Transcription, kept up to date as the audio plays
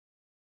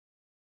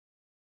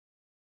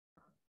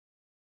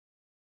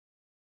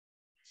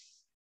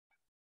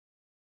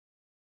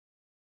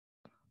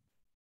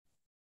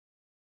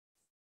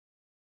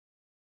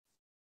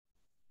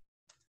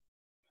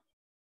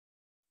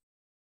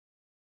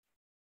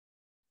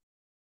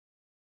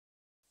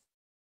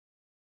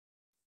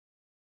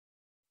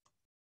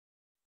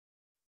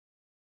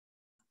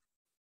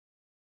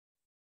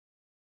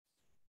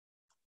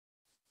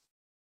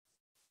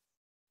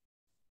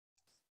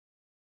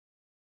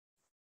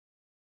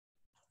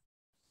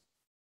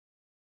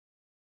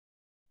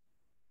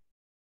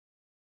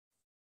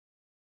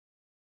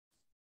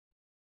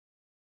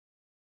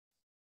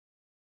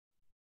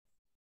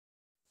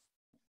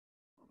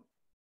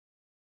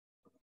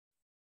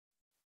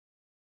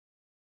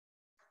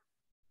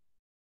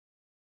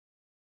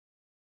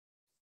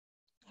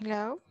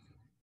Hello.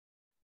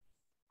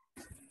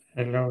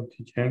 Hello,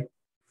 teacher.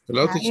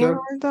 Hello, Hi, teacher.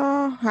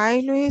 Eduardo. Hi,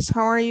 Luis.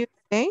 How are you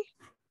today?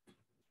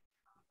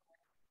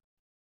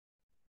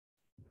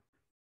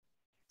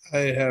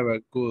 I have a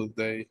good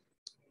day.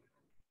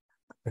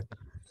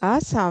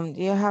 Awesome.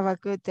 You have a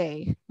good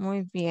day.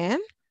 Muy bien.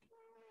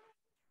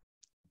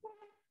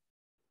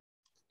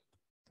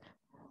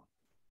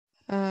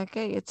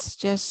 Okay, it's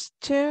just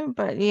 2,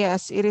 but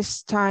yes, it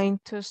is time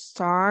to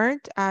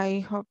start.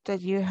 I hope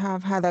that you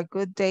have had a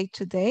good day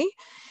today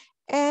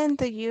and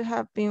that you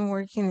have been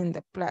working in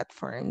the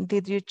platform.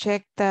 Did you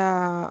check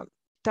the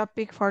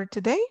topic for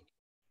today?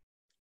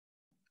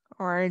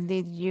 Or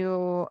did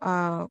you,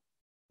 no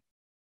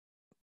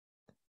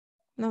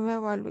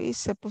veo a Luis,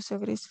 se puso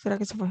gris, ¿será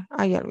que se fue?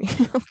 Ah, ya lo vi,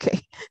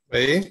 ok.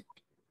 ¿Ahí?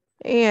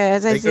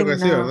 Yes, I Ahí see creo que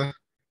sí, now. ¿verdad?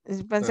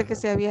 Pensé que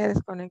Ajá. se había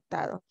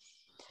desconectado.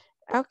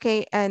 Ok,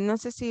 no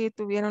sé si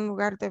tuvieron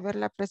lugar de ver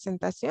la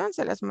presentación,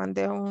 se las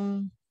mandé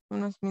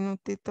unos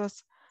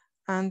minutitos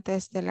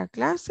antes de la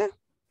clase.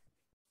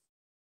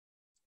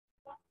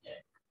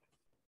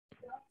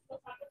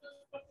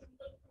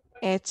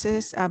 It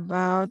is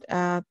about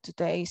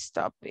today's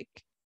topic.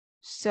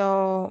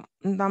 So,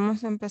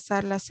 vamos a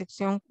empezar la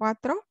sección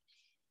 4.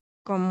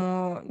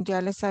 Como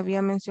ya les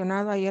había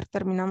mencionado, ayer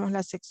terminamos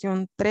la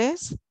sección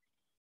 3.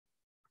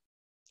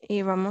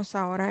 Y vamos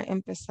ahora a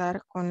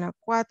empezar con la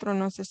 4.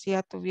 No sé si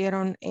ya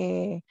tuvieron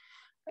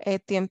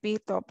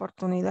tiempito,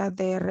 oportunidad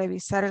de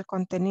revisar el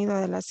contenido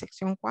de la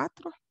sección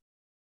 4.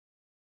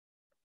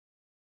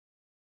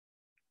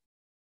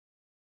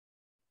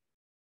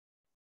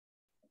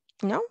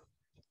 ¿No?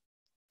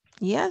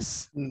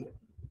 Yes.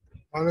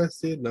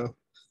 Honestly, no.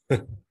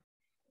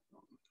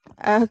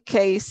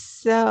 Okay,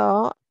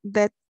 so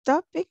the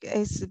topic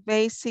is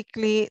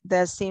basically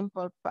the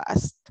simple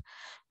past.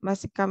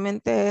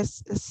 Básicamente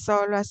es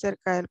solo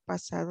acerca del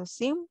pasado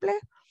simple.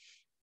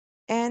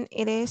 And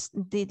it is,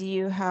 did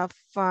you have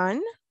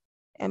fun?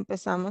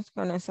 Empezamos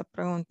con esa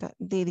pregunta.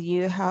 Did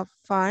you have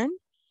fun?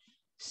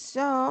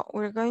 So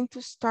we're going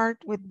to start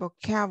with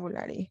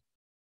vocabulary.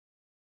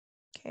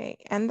 Okay,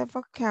 and the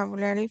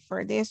vocabulary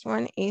for this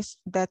one is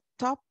the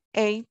top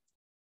 8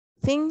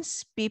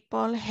 things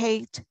people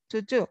hate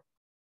to do.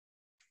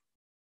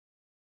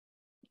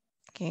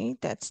 Okay,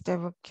 that's the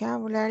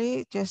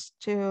vocabulary, just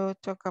to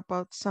talk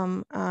about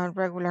some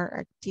regular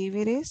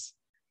activities.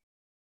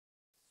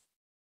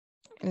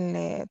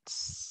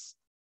 Let's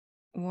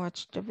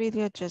watch the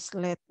video. Just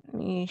let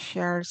me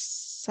share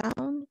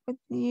sound with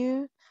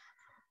you.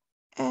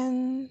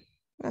 And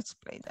let's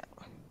play that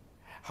one.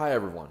 Hi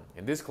everyone,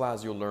 in this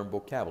class you'll learn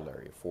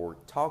vocabulary for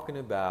talking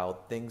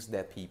about things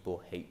that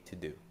people hate to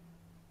do.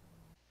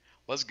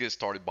 Let's get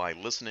started by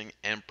listening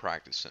and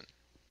practicing.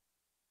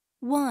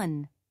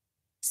 1.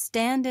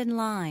 Stand in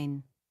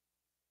line.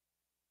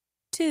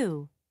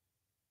 2.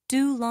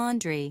 Do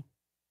laundry.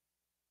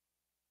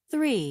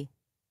 3.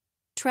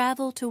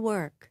 Travel to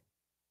work.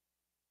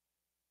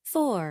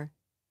 4.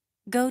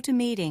 Go to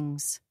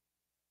meetings.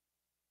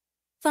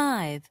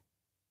 5.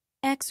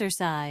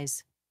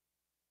 Exercise.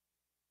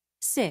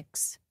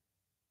 6.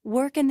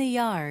 Work in the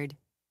yard.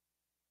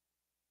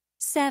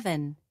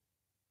 7.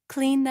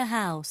 Clean the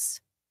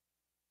house.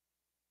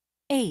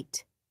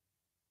 8.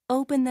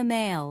 Open the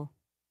mail.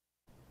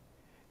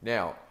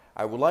 Now,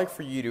 I would like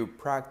for you to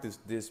practice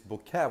this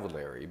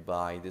vocabulary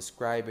by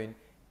describing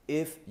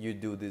if you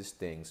do these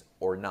things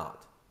or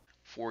not.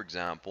 For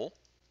example,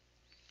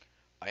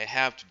 I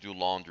have to do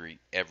laundry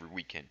every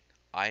weekend.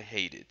 I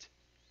hate it.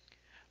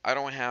 I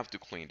don't have to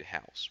clean the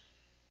house.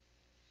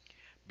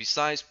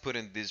 Besides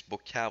putting this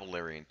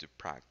vocabulary into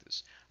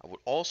practice, I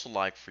would also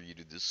like for you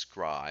to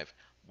describe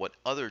what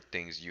other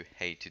things you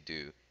hate to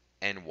do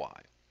and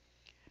why.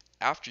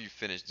 After you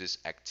finish this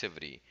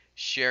activity,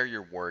 share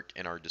your work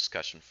in our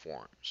discussion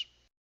forums.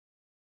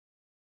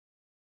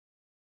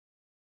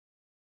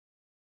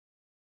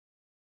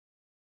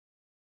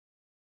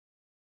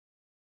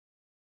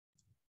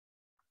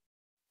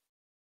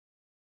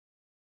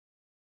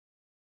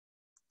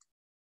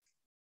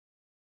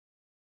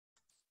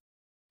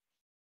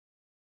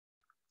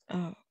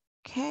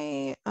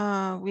 Okay,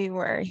 we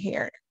were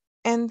here.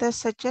 And the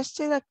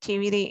suggested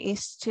activity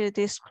is to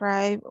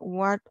describe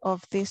what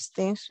of these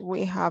things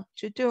we have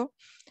to do.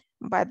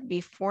 But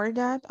before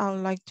that, I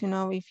would like to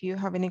know if you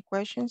have any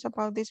questions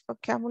about this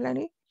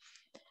vocabulary,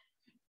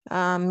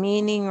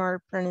 meaning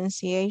or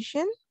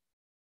pronunciation.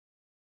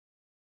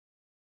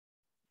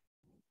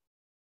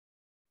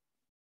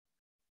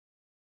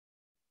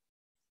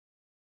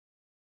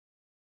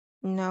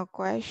 No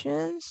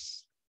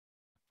questions?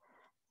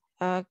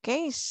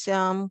 Okay, so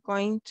I'm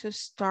going to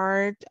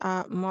start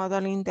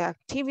modeling the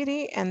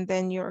activity and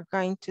then you're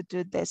going to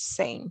do the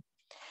same.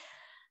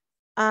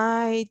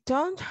 I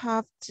don't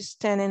have to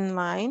stand in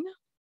line.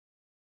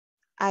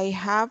 I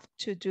have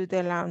to do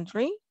the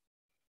laundry.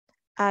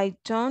 I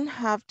don't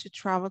have to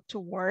travel to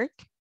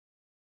work.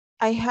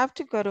 I have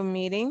to go to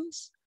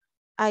meetings.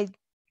 I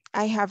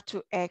have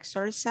to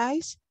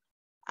exercise.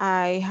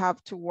 I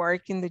have to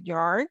work in the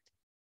yard.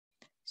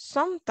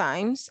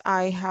 Sometimes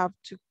I have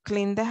to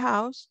clean the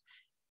house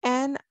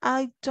and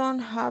I don't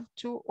have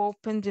to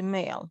open the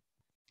mail.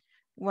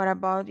 What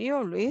about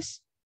you,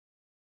 Luis?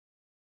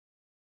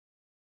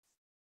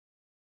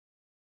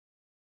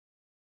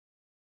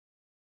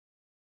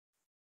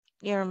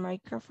 Your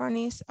microphone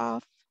is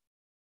off.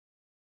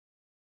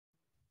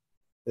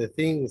 The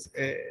things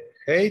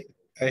hate,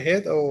 I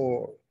hate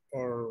or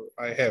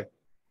I have.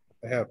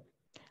 I have.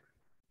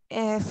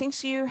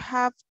 Things you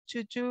have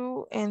to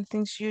do and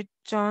things you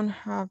don't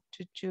have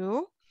to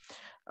do.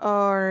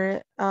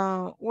 Or,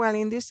 well,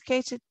 in this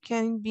case, it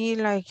can be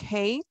like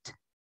hate.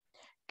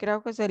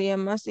 Creo que sería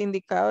más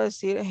indicado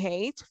decir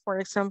hate. For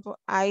example,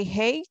 I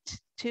hate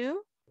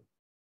to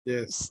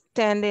Yes.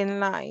 stand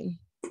in line.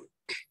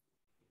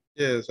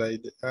 Yes, I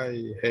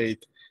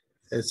hate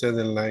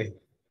standing line.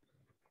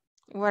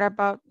 What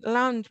about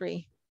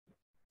laundry?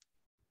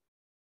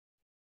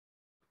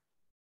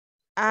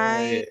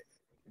 I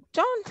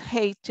don't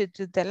hate to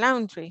do the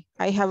laundry.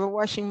 I have a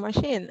washing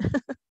machine.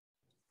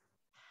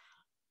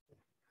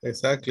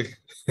 Exactly.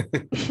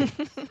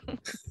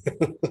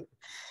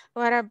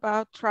 What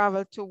about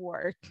travel to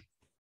work?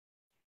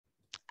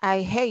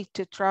 I hate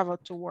to travel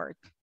to work.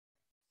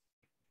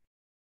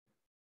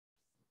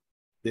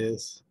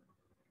 Yes.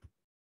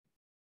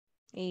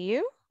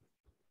 You?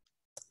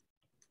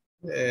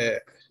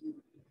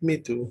 Me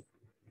too.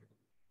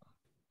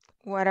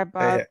 What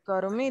about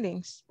go to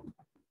meetings?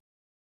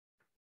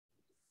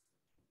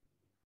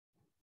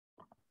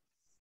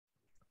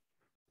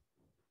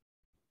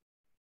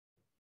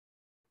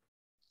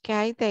 ¿Qué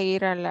hay de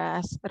ir a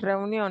las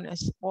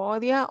reuniones?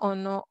 ¿Odia o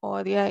no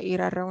odia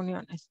ir a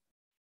reuniones?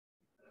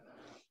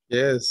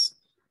 Yes.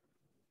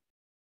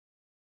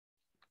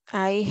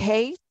 I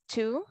hate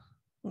to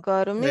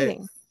go to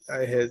meeting.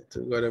 I had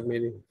to go to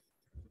meeting.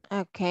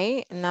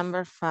 Okay,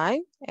 number 5,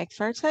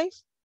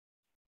 exercise.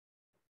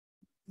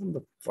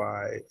 Number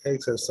 5,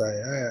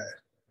 exercise.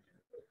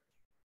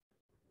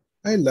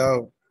 I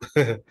love,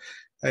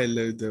 I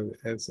love the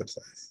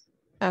exercise.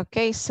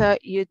 Okay, so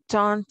you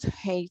don't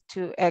hate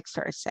to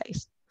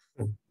exercise.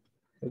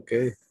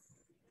 Okay.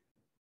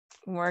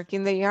 Work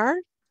in the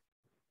yard.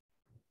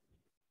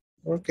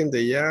 Work in the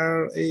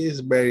yard is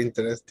very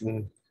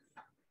interesting.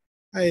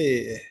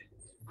 I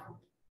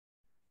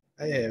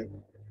have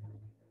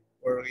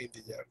work in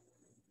the yard.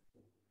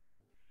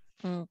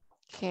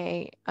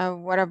 Okay,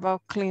 what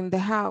about clean the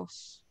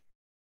house?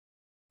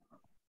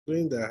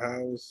 Clean the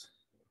house.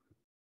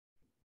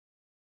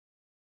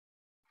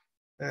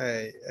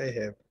 I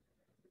have.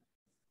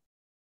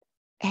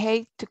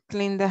 Hate to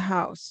clean the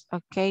house.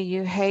 Okay,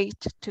 you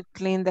hate to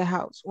clean the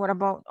house. What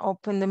about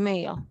open the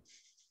mail?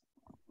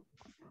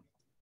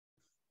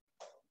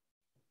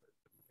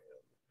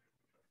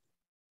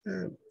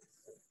 I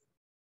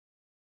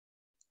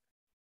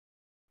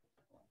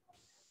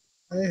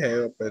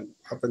have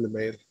open the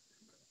mail.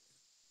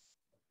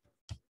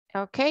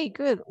 Okay,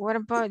 good. What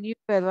about you,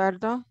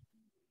 Eduardo?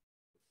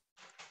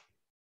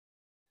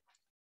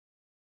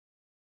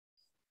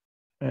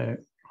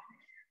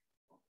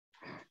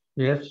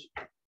 Yes.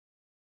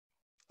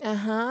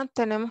 Ajá,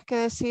 tenemos que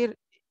decir,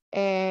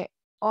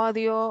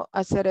 odio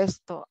hacer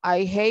esto.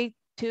 I hate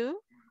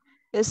to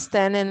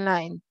stand in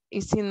line. Y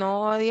si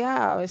no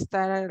odia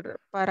estar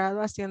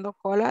parado haciendo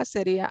cola,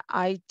 sería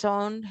I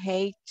don't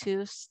hate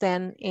to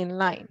stand in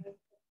line.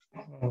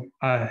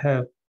 I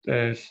have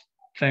the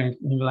same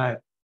in life.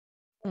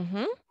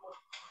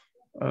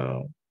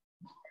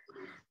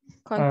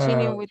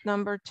 Continue with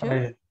number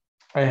 2.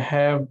 I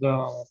have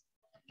the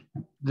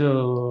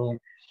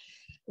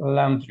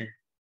laundry.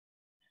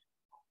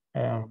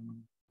 I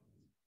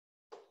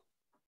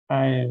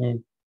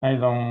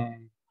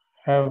don't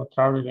have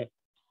travel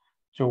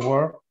to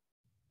work.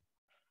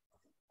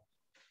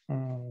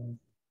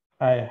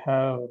 I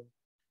have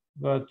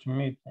got to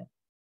meeting.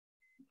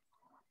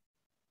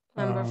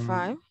 Number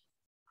 5.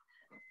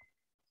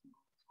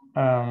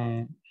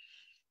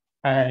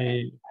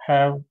 I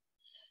have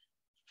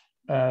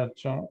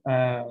to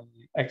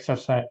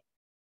exercise.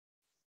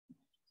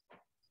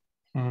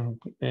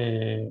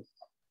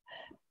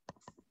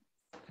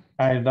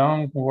 I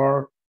don't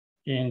work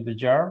in the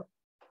yard.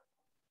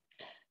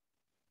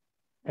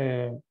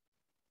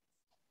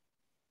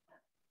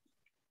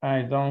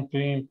 I don't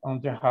clean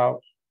on the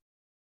house.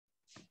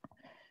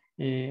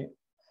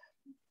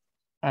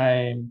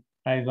 I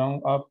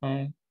don't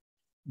open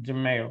the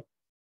mail.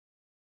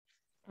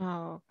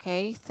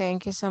 Okay,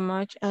 thank you so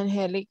much.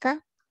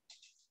 Angelica?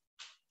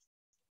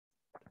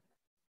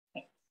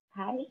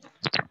 Hi,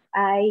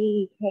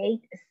 I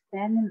hate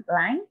standing in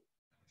line.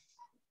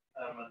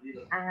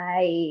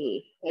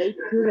 I hate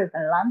doing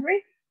the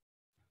laundry.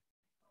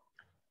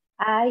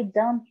 I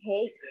don't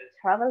hate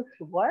travel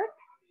to work.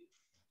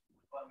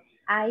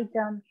 I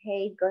don't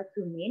hate go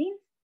to meetings.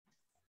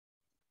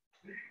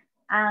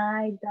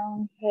 I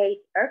don't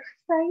hate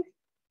exercise.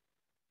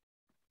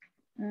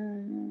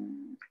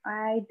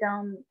 I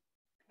don't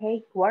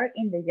hate work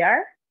in the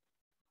yard.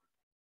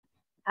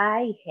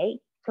 I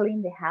hate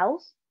clean the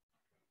house.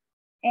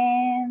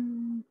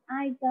 And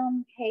I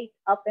don't hate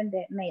open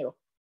the mail.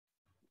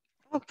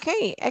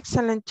 Okay,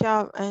 excellent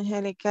job,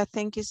 Angelica.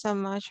 Thank you so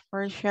much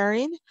for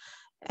sharing.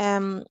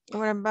 What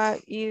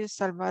about you,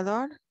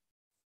 Salvador?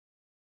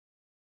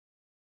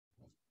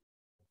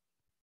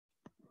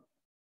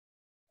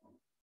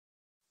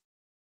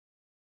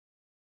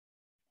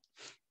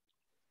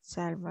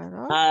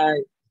 Salvador.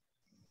 Hi,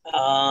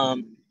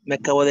 me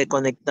acabo de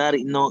conectar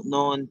y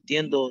no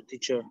entiendo,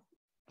 teacher.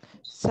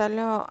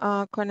 Solo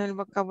con el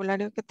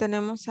vocabulario que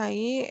tenemos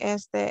ahí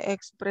es de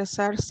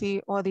expresar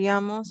si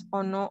odiamos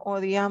o no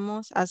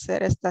odiamos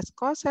hacer estas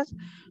cosas.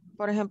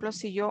 Por ejemplo,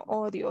 si yo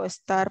odio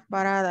estar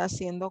parada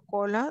haciendo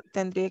cola,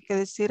 tendría que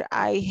decir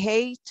I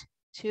hate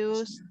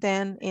to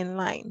stand in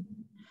line.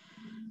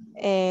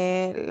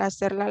 El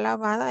hacer la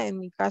lavada, en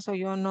mi caso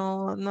yo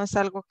no es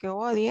algo que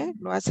odie,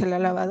 lo hace la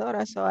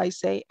lavadora. So I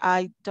say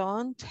I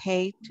don't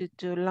hate to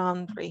do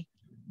laundry.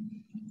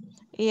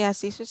 Y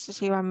así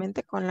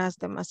sucesivamente con las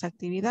demás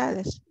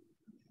actividades.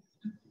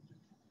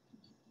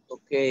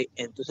 Ok,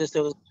 entonces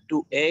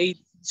to eight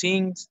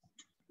things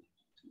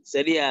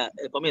sería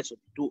el comienzo.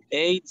 To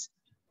eight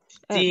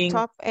El things.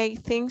 top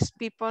 8 things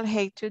people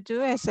hate to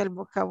do es el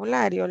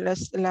vocabulario,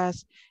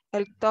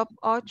 el top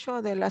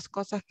 8 de las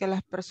cosas que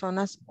las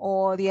personas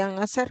odian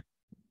hacer.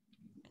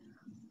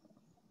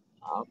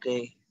 Ok.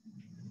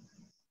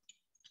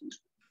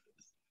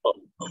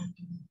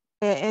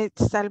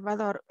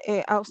 Salvador,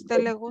 ¿a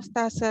usted le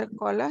gusta hacer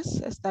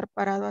colas, estar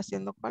parado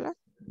haciendo colas?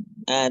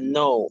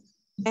 No.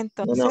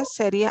 Entonces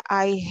sería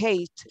I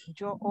hate,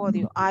 yo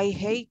odio. I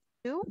hate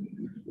to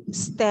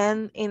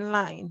stand in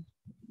line.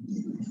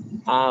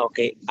 Ok.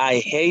 I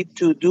hate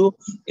to do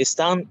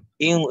stand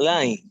in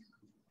line.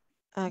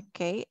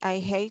 Ok, I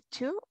hate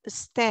to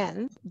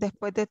stand.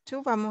 Después de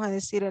to vamos a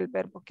decir el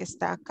verbo que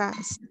está acá.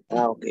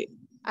 Ok.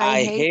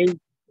 I hate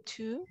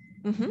to.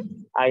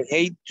 I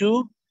hate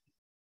to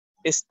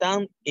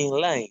stand in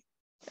line.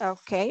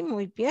 Ok,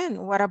 muy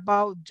bien. What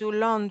about do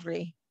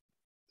laundry?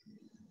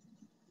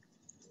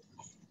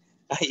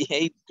 I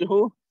hate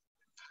to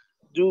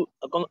do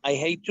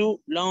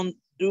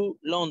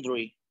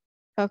laundry.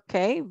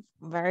 Okay,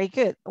 very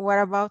good. What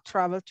about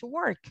travel to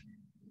work?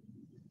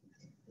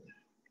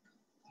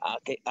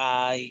 Okay,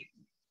 I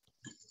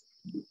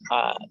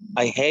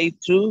hate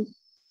to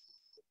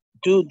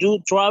do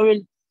travel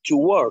to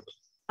work.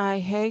 I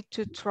hate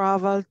to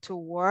travel to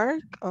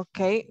work.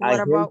 Okay,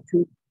 what about?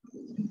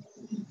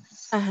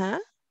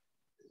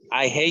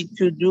 I hate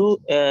to do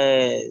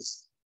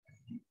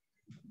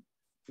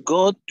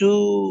go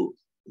to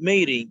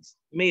meetings.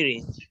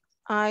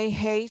 I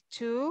hate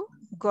to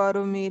go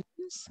to meetings.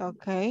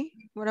 Okay.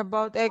 What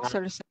about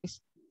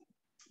exercise?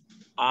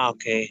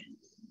 Okay.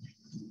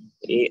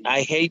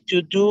 I hate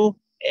to do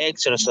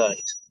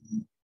exercise.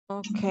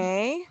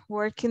 Okay.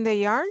 Work in the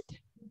yard?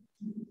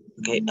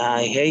 Okay.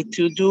 I hate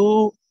to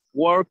do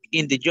work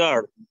in the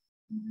yard.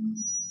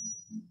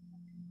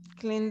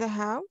 Clean the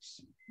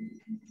house?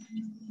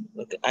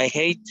 Okay. I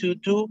hate to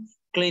do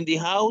clean the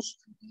house.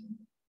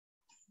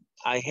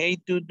 I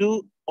hate to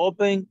do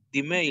open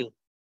the mail.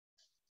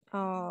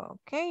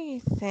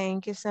 Okay,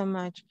 thank you so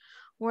much.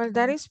 Well,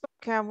 that is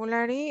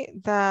vocabulary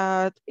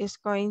that is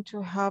going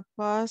to help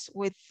us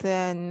with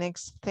the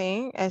next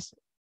thing, as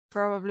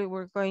probably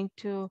we're going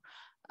to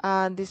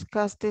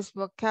discuss this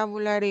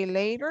vocabulary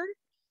later.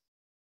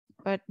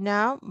 But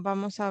now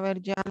vamos a ver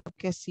ya lo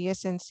que sí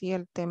es en sí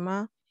el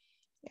tema,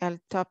 el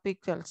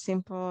topic del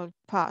simple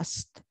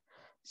past.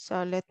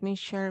 So let me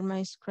share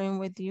my screen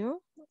with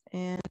you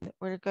and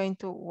we're going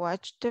to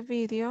watch the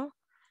video.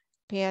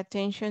 Pay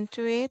attention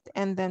to it,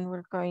 and then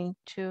we're going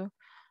to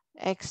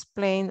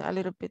explain a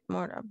little bit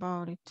more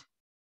about it.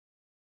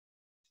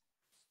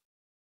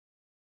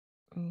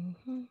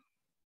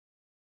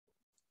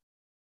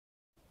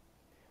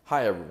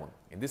 Hi everyone.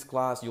 In this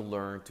class, you'll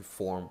learn to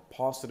form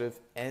positive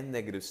and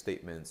negative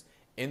statements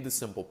in the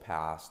simple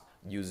past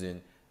using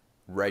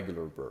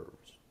regular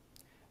verbs.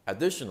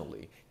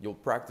 Additionally, you'll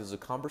practice a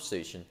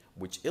conversation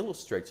which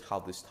illustrates how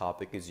this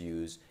topic is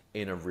used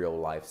in a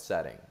real-life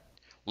setting.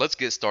 Let's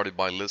get started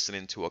by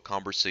listening to a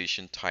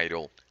conversation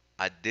titled,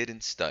 I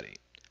didn't study.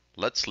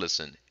 Let's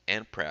listen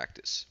and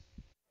practice.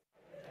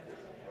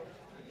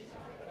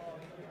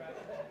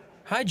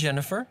 Hi,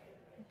 Jennifer.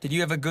 Did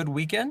you have a good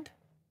weekend?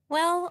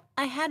 Well,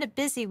 I had a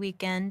busy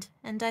weekend,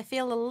 and I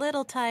feel a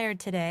little tired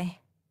today.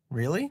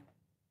 Really?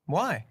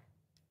 Why?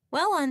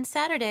 Well, on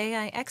Saturday,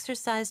 I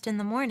exercised in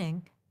the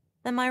morning.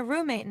 Then my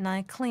roommate and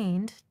I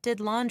cleaned, did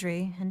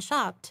laundry, and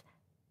shopped.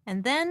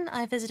 And then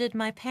I visited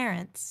my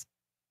parents.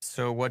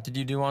 So what did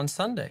you do on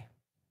Sunday?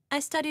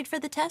 I studied for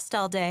the test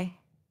all day.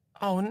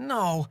 Oh,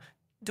 no.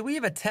 Do we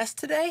have a test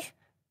today?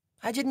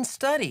 I didn't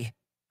study.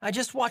 I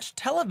just watched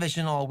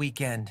television all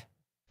weekend.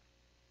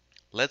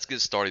 Let's get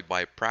started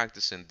by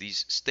practicing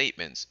these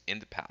statements in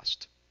the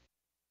past.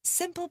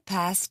 Simple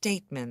past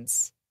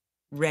statements.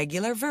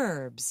 Regular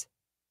verbs.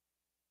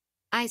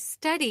 I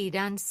studied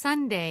on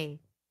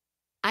Sunday.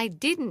 I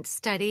didn't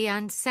study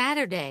on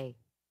Saturday.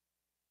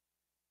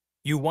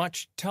 You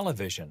watched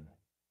television.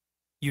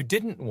 You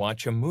didn't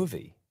watch a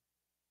movie.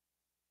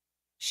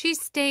 She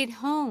stayed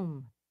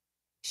home.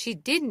 She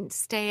didn't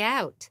stay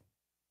out.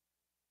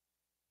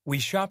 We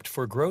shopped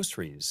for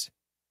groceries.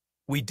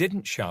 We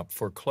didn't shop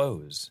for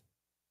clothes.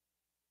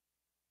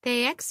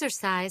 They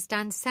exercised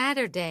on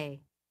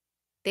Saturday.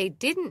 They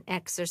didn't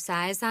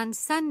exercise on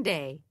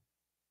Sunday.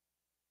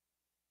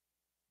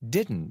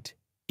 Didn't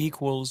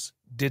equals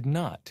did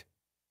not.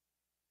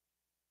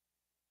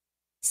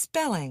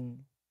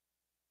 Spelling.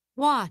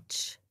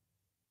 Watch.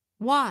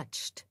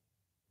 Watched.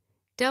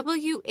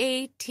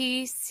 W-A-T-C-H-E-D.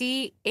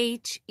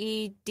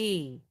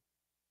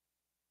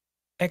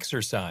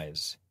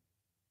 Exercise.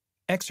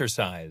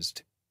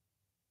 Exercised.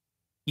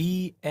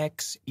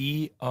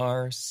 E-X-E-R-C-I-S-E-D.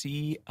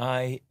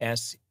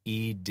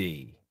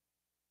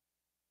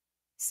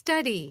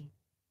 Study.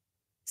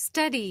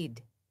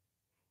 Studied.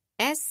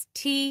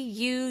 S-T-U-D-I-E-D.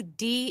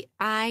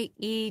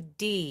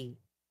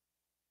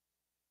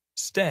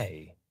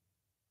 Stay.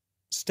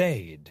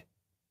 Stayed.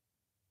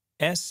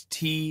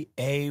 S-T-A-Y-E-D.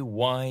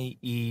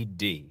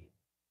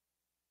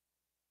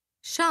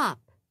 Shop.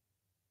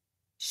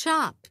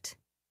 Shopped.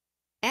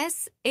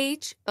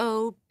 S-H-O-P-P-E-D.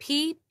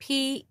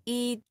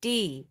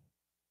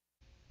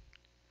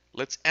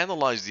 Let's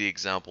analyze the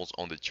examples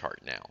on the chart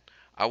now.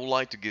 I would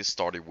like to get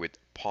started with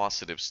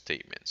positive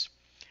statements.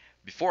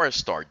 Before I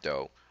start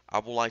though, I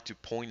would like to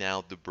point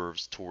out the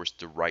verbs towards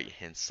the right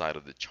hand side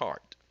of the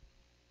chart.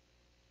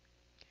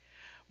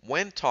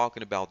 When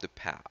talking about the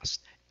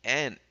past,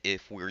 and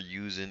if we're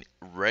using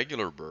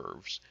regular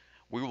verbs,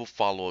 we will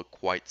follow a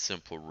quite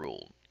simple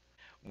rule.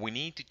 We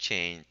need to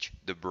change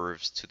the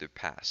verbs to the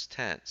past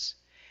tense,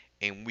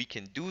 and we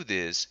can do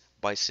this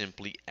by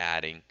simply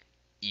adding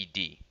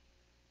ed.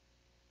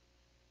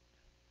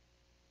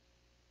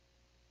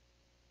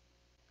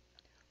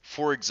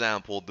 For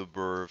example, the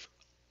verb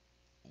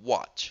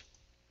watch.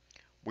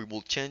 We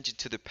will change it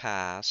to the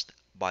past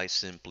by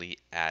simply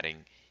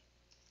adding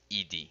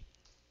ed.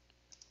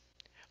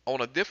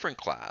 On a different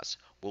class,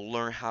 we'll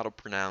learn how to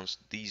pronounce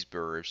these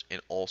verbs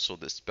and also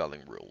the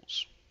spelling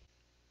rules.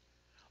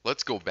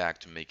 Let's go back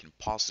to making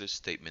positive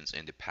statements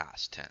in the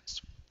past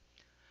tense.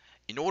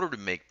 In order to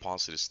make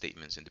positive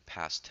statements in the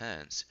past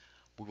tense,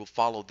 we will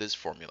follow this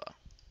formula.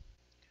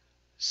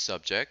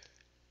 Subject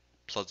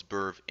plus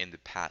verb in the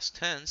past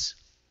tense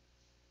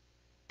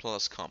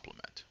plus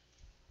complement.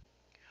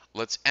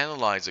 Let's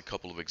analyze a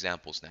couple of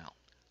examples now.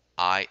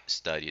 I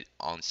studied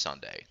on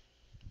Sunday.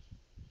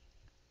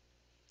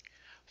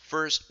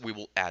 First, we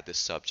will add the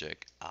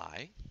subject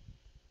I.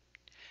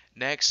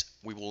 Next,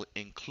 we will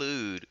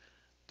include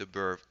the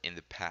verb in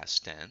the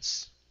past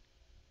tense.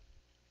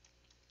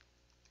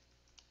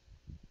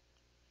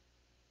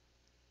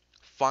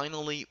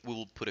 Finally, we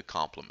will put a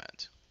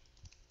complement.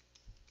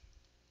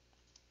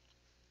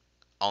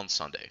 On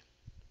Sunday.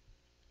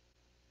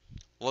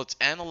 Let's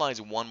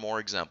analyze one more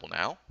example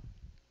now.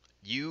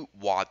 You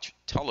watch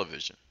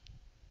television.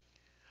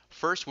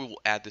 First, we will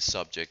add the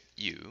subject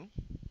you.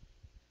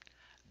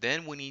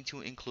 Then we need to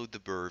include the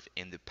verb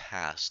in the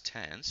past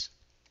tense.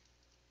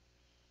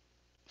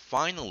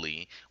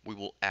 Finally, we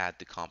will add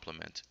the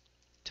complement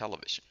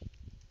television.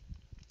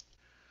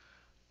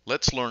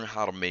 Let's learn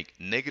how to make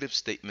negative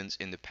statements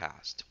in the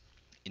past.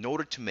 In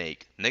order to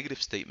make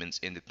negative statements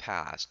in the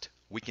past,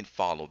 we can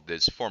follow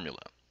this formula.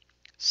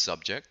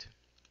 Subject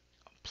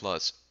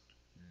plus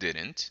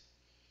didn't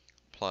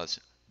plus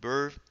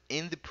verb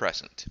in the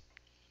present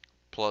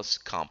plus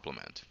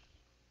complement.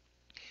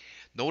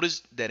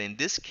 Notice that in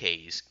this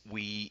case,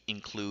 we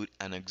include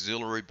an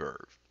auxiliary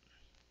verb,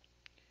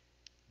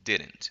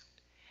 didn't.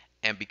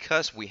 And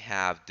because we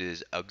have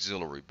this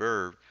auxiliary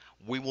verb,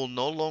 we will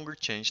no longer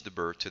change the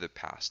verb to the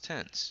past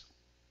tense.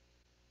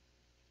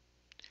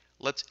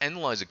 Let's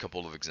analyze a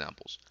couple of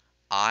examples.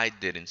 I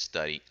didn't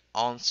study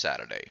on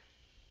Saturday.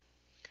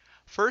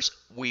 First,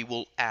 we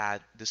will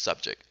add the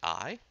subject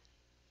I.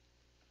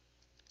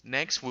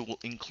 Next, we will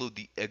include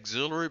the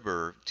auxiliary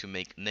verb to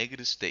make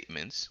negative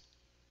statements,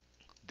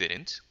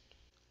 didn't.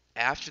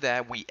 After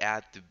that, we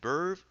add the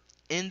verb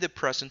in the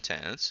present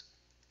tense,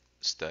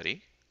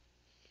 study.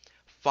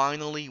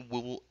 Finally, we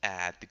will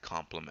add the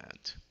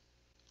complement,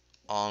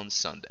 on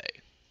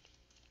Sunday.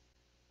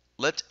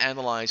 Let's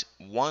analyze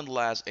one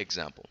last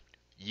example.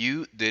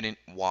 You didn't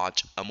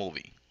watch a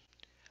movie.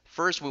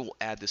 First, we will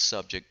add the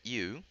subject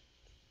you.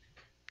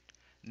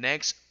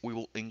 Next, we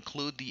will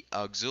include the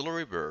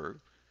auxiliary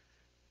verb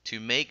to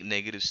make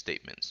negative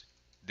statements,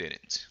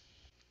 didn't.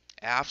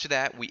 After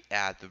that, we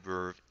add the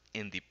verb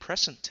in the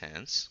present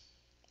tense,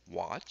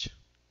 watch.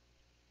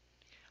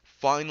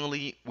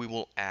 Finally, we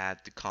will add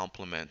the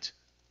complement,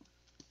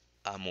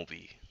 a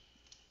movie.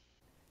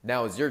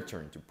 Now it's your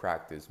turn to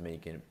practice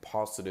making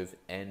positive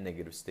and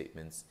negative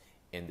statements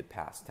in the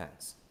past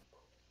tense.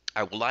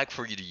 I would like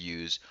for you to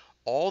use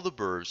all the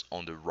verbs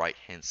on the right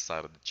hand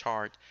side of the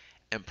chart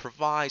and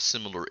provide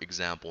similar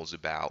examples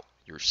about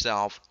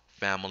yourself,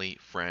 family,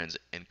 friends,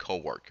 and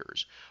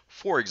coworkers.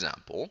 For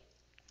example,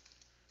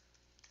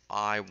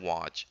 I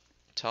watch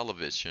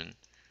television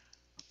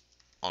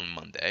on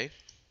Monday.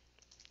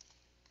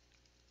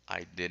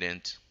 I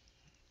didn't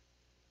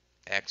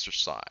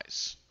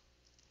exercise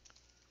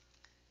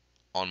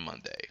on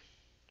Monday.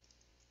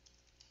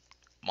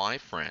 My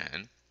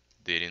friend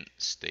didn't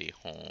stay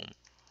home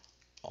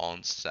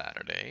On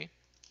Saturday,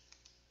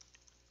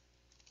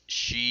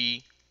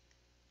 she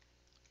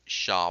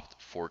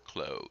shopped for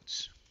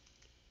clothes.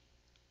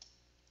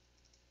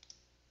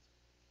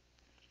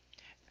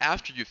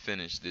 After you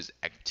finish this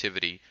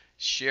activity,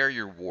 share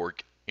your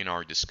work in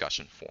our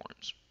discussion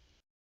forums.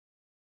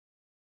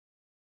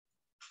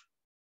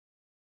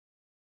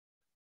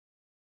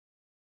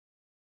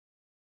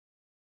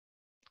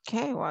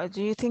 Okay, what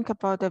do you think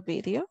about the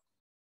video?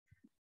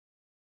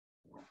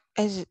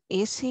 Is it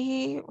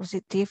easy? Was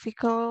it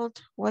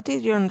difficult? What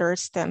did you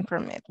understand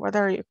from it? What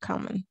are your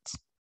comments?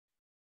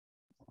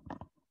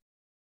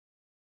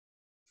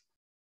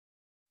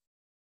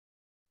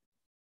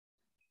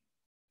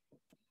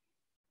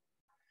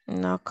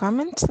 No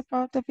comments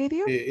about the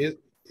video?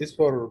 It's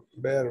for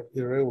verb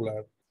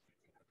irregular.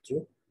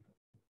 True.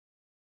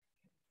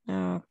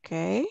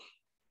 Okay.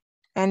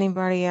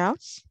 Anybody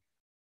else?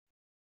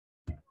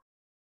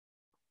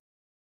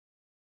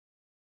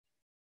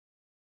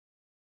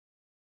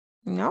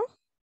 No?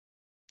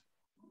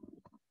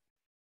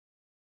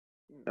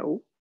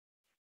 No.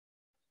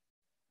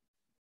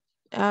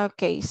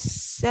 Okay,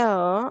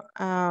 so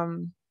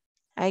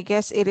I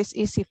guess it is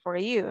easy for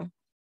you.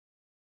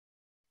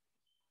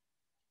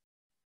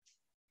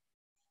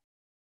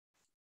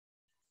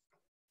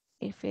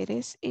 If it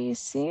is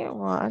easy,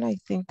 well, I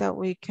think that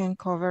we can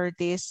cover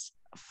this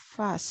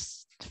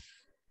fast.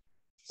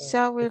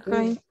 So we're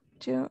going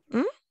to...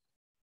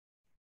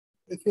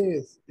 I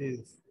think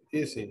it's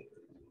easy.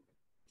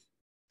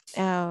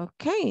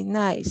 Okay,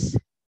 nice.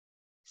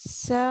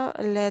 So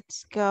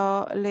let's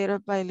go little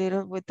by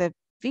little with the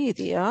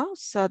video.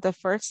 So the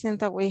first thing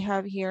that we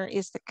have here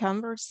is the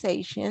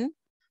conversation.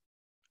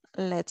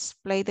 Let's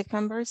play the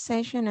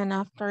conversation, and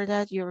after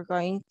that you're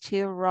going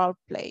to role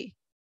play.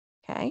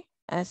 Okay,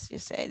 as you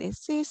said,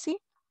 it's easy.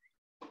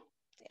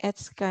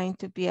 It's going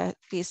to be a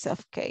piece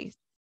of cake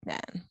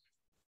then.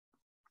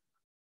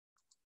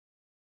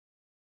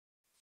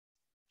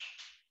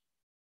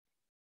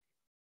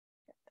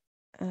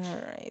 All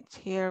right,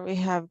 here we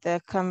have the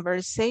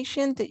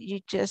conversation that you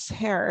just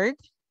heard.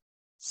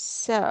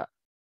 So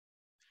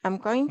I'm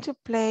going to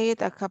play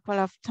it a couple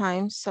of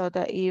times so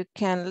that you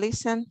can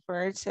listen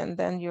first and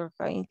then you're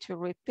going to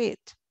repeat.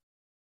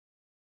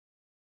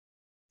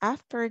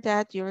 After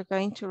that, you're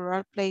going to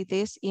role play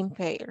this in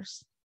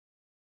pairs.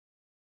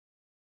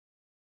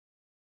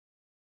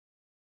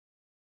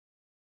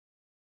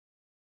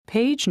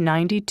 Page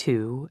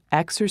 92,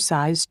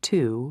 Exercise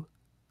 2,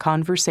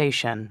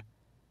 Conversation.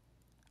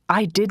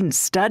 I didn't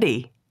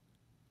study.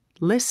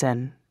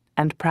 Listen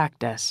and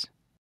practice.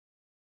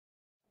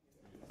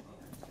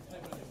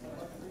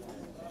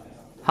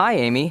 Hi,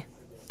 Amy.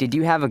 Did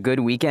you have a good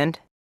weekend?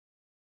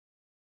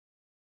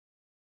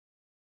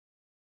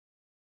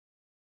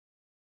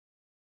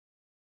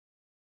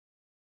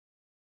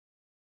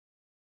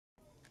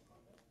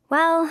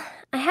 Well,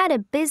 I had a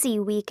busy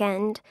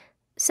weekend,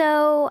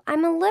 so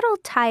I'm a little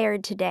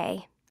tired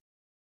today.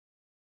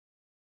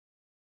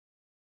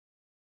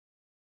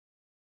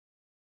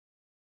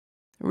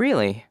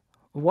 Really?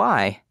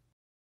 Why?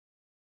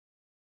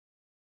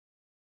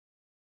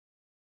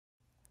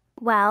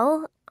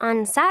 Well,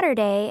 on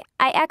Saturday,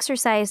 I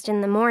exercised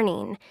in the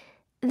morning.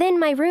 Then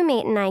my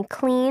roommate and I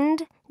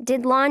cleaned,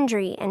 did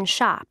laundry, and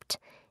shopped.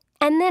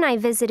 And then I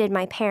visited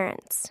my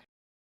parents.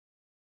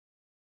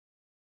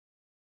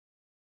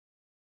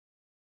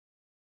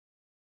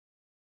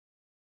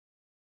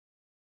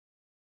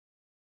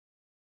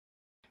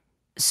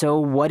 So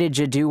what did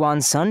you do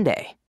on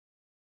Sunday?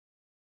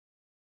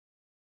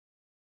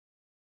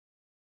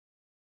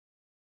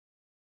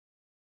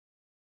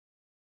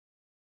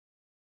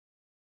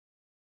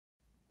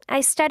 I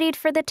studied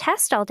for the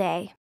test all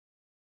day.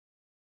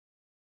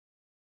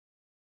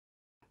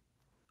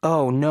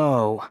 Oh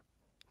no.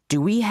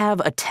 Do we have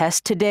a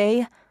test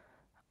today?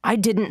 I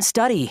didn't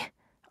study.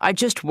 I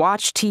just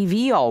watched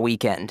TV all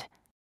weekend.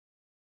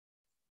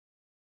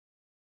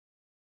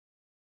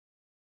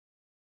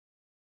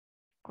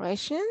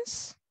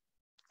 Questions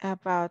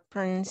about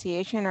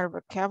pronunciation or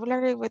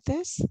vocabulary with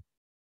this?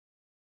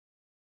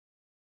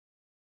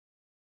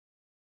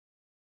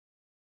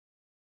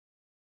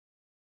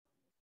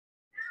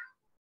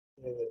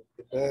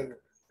 The verb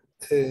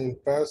in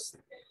past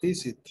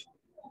visit.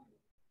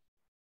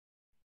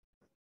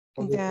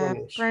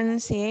 The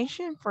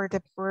pronunciation for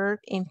the verb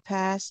in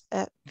past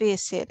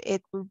visit,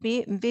 it will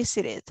be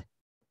visited.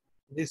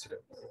 Visited,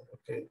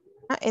 okay.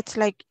 It's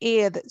like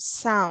id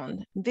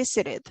sound,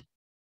 visited.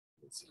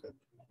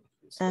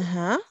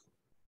 Uh-huh.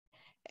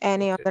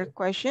 Any other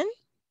question?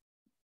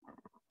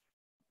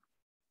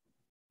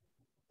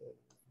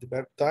 The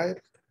verb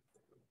tired.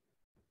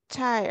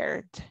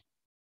 Tired.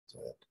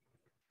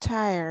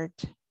 Tired.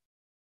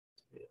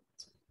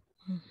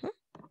 Mm-hmm.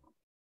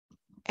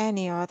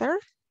 Any other?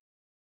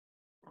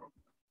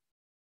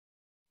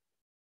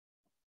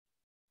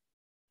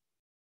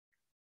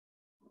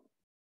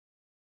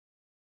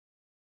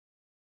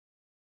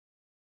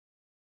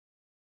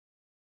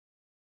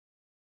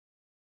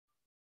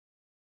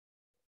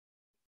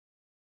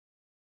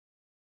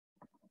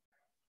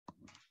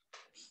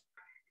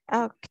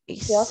 Okay,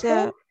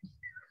 so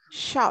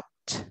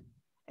shopped.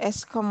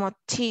 Es como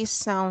T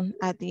sound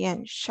at the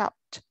end,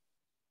 shopped.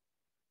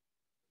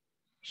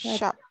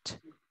 Shopped.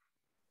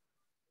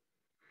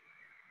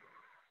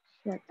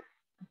 Okay,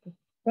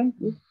 thank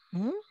you.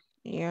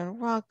 You're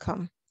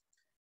welcome.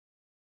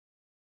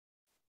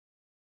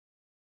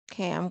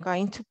 Okay, I'm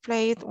going to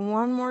play it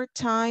one more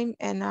time,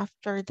 and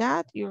after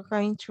that, you're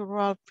going to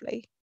role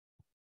play.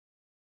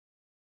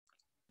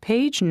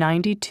 Page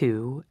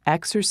 92,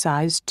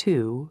 Exercise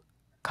 2,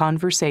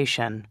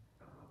 Conversation.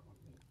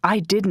 I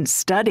didn't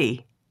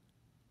study.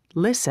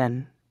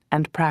 Listen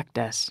and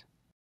practice.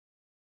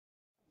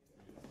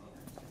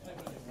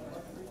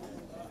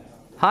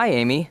 Hi,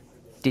 Amy.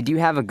 Did you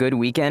have a good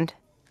weekend?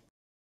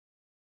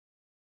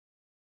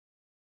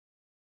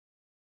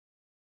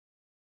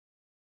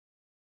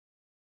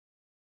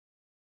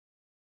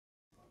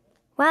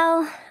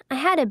 Well, I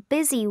had a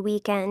busy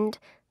weekend,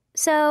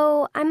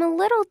 so I'm a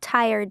little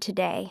tired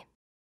today.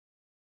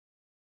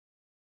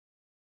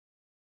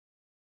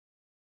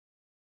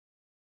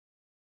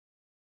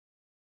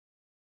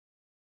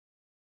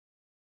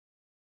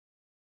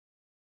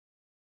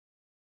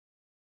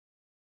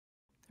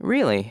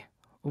 Really?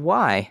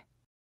 Why?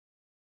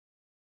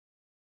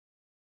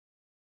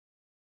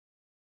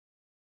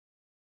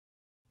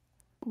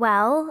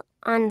 Well,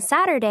 on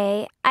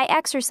Saturday, I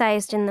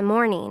exercised in the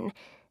morning.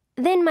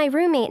 Then my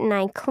roommate and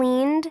I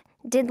cleaned,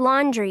 did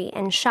laundry,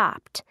 and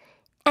shopped.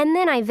 And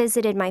then I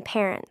visited my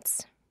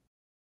parents.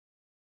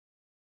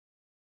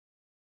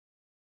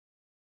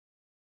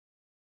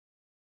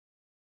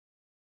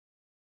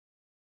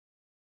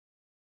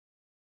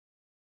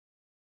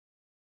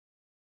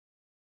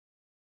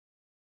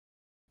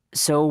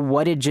 So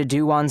what did you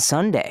do on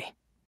Sunday?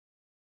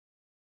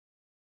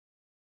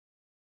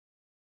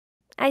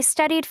 I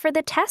studied for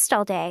the test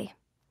all day.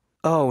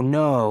 Oh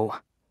no.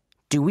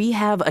 Do we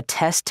have a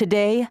test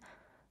today?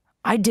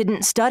 I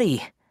didn't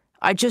study.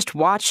 I just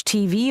watched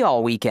TV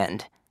all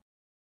weekend.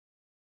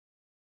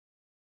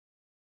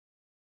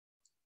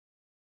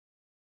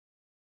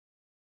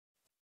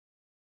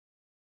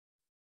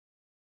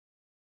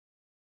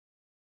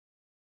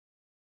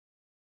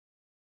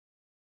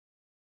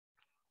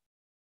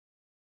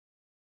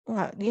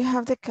 Well, you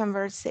have the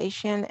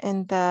conversation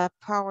in the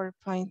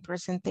PowerPoint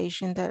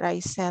presentation that I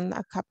sent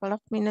a couple of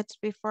minutes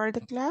before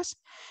the class.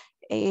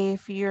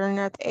 If you're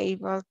not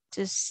able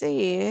to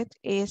see it,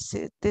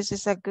 this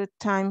is a good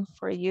time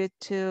for you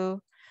to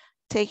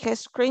take a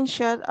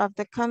screenshot of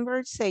the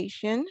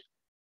conversation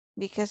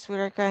because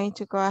we're going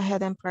to go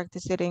ahead and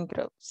practice it in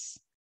groups.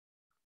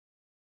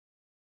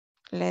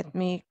 Let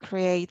me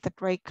create the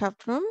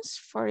breakout rooms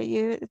for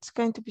you. It's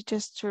going to be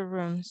just 2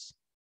 rooms.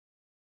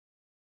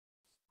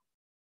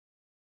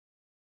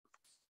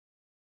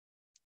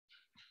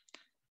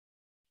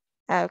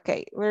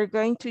 Okay, we're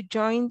going to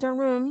join the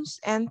rooms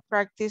and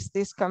practice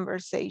this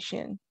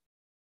conversation.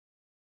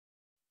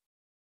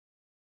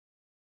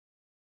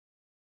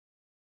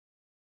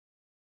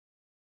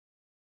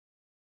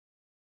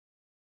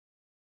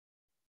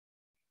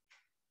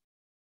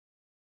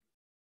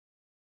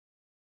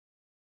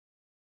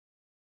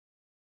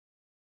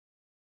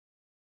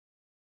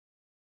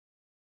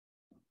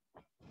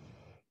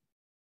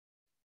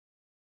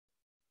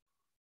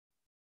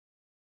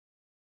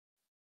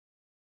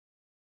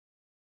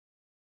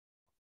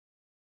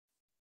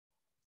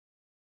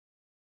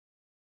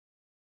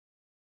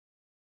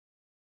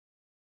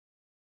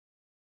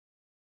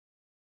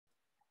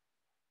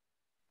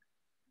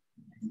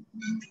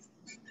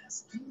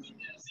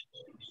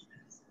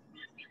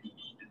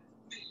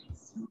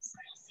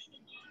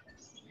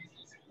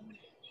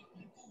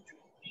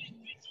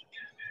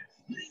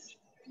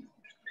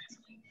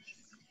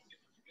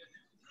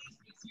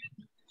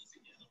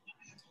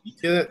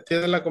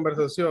 ¿Tiene la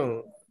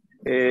conversación?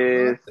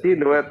 Sí,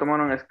 le voy a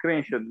tomar un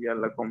screenshot y ya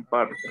la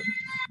comparto.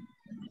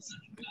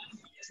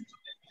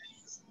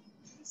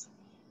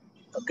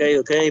 Ok,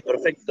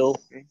 perfecto.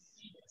 Okay.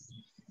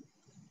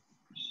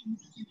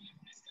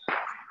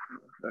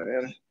 Vamos a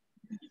ver.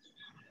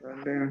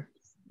 Vale.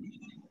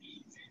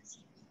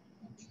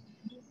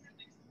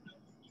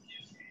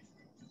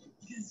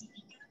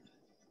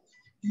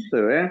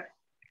 ¿Se ve?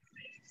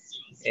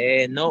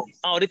 No,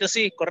 ahorita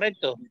sí,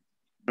 correcto.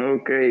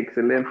 Ok,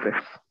 excelente.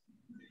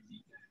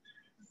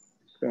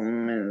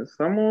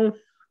 Comenzamos.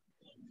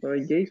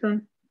 Soy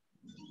Jason.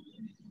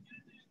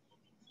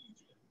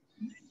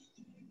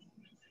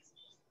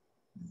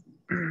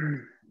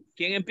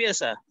 ¿Quién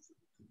empieza?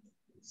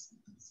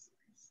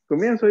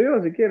 Comienzo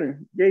yo si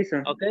quieren,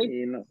 Jason. Ok,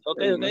 No,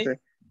 ok. no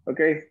sé.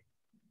 Okay.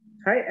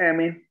 Hi,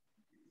 Amy.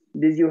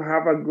 Did you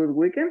have a good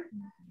weekend?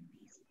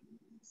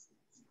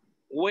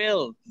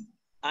 Well,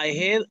 I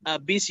had a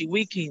busy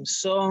weekend,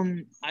 so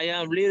I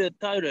am a little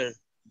tired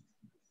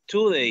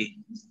today.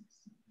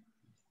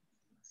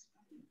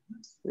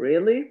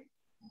 Really?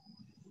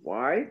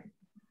 Why?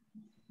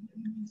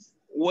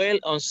 Well,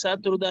 on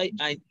Saturday,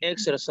 I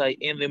exercised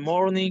in the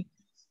morning.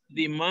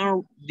 Then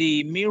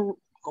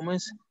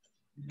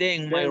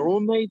my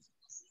roommate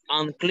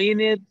and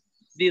cleaned,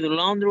 did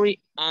laundry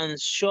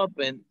and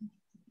shopping.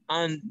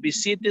 and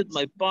visited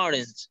my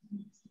parents.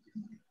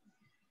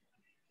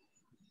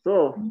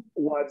 So,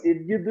 what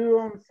did you do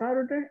on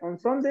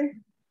Sunday?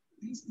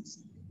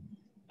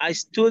 I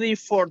studied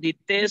for the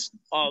test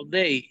all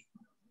day.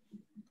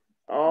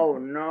 Oh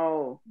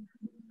no.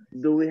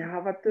 Do we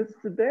have a test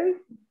today?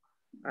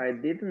 I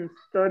didn't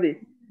study.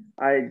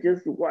 I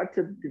just watched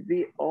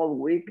TV all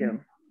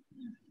weekend.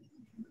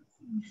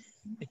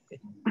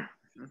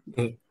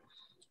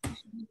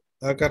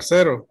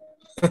 Carcero.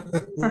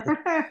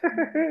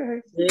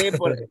 Sí,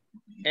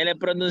 en la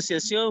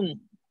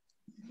pronunciación.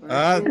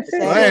 En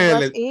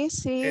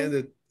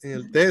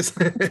el test.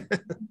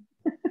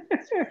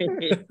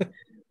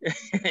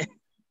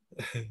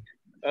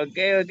 Ok,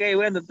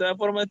 bueno, de todas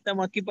formas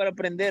estamos aquí para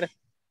aprender.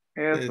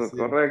 Eso, sí.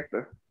 Correcto.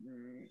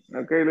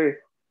 Ok, Luis.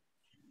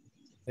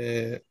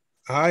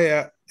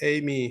 Hi,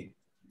 Amy.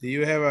 Do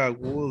you have a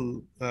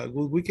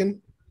good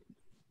weekend?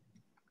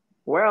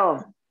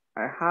 Well,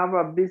 I have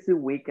a busy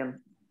weekend,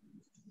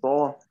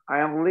 so I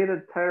am a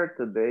little tired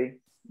today.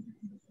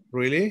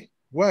 Really?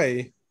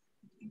 Why?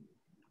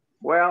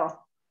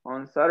 Well,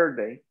 on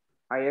Saturday,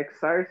 I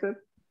exercised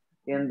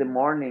in the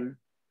morning.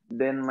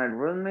 Then my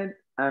roommate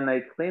and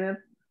I cleaned,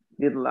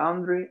 did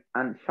laundry,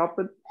 and shopped,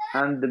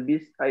 and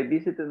I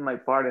visited my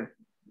parents.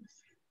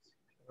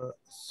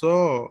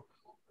 So,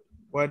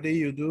 what did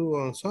you do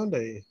on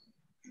Sunday?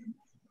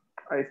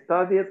 I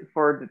studied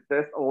for the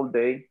test all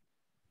day.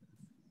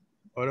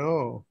 Oh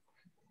no.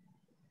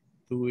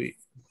 Do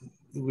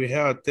we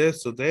have a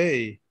test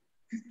today?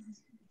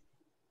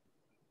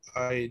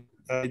 I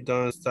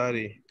don't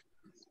study.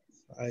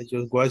 I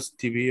just watch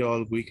TV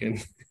all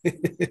weekend.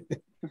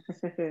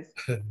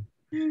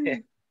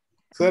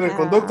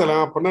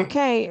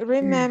 Okay,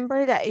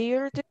 remember that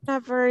you're doing a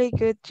very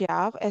good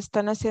job.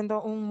 Están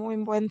haciendo un muy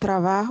buen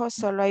trabajo.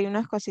 Solo hay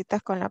unas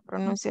cositas con la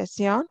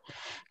pronunciación.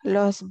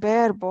 Los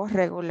verbos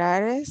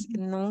regulares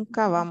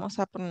nunca vamos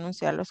a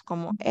pronunciarlos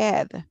como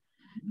ed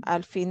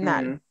al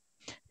final.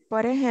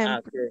 Por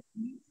ejemplo,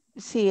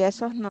 sí,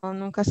 esos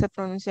nunca se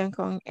pronuncian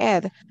con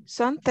ed.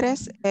 Son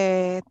tres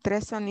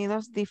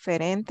sonidos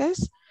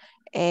diferentes.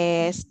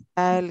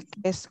 Está el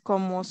que es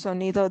como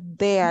sonido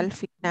de al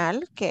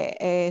final, que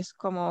es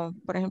como,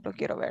 por ejemplo,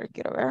 quiero ver.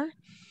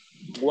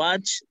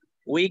 Watch,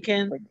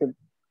 weekend.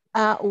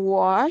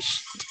 Wash,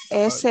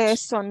 ese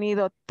es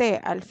sonido T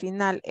al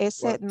final.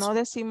 Ese no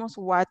decimos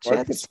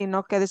watched,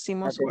 sino que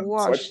decimos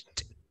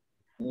washed.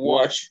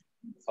 Wash,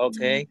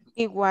 ok.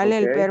 Igual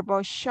el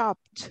verbo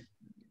shopped.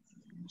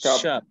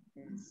 Shop,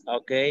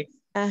 ok.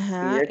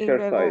 Ajá, y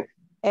luego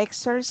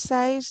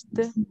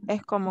exercised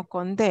es como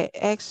con D,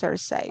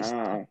 exercised.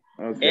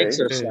 Okay.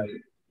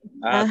 Exercise.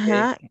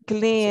 Ajá,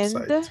 cleaned.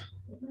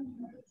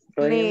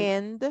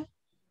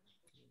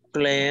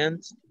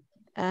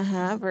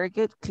 Ajá, very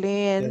good,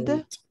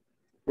 cleaned.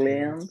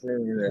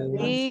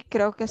 Y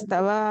creo que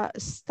estaba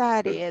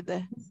studied.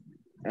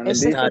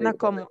 Ese suena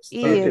como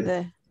id.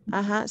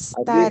 Ajá,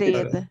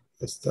 studied.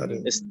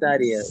 Studied.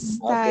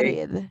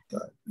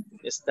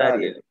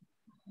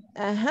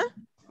 Ajá.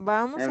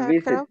 Vamos a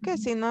ver, creo que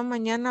si no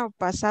mañana o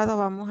pasado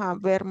vamos a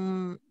ver,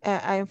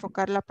 a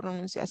enfocar la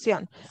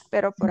pronunciación.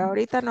 Pero por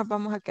ahorita nos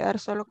vamos a quedar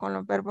solo con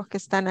los verbos que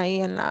están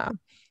ahí en la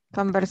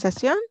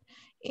conversación.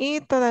 Y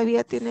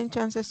todavía tienen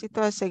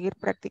chancecito de seguir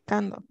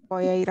practicando.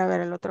 Voy a ir a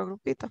ver el otro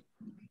grupito.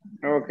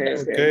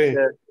 Okay.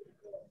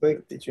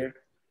 Thank teacher.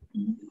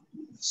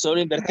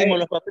 Solo invertimos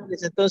los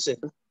papeles entonces.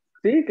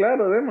 Sí,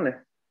 claro, démosle.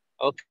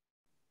 Ok.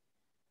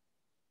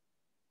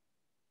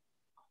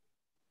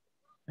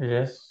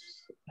 Yes.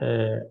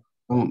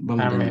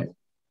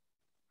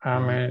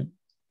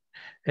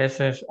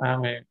 Ese es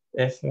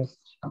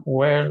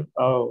well,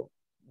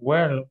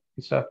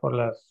 quizás por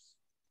las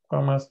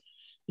comas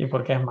y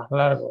porque es más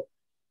largo.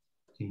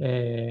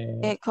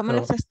 ¿Cómo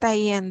les está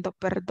yendo?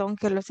 Perdón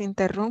que los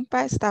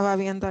interrumpa, estaba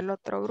viendo el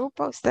otro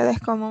grupo. ¿Ustedes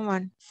cómo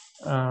van?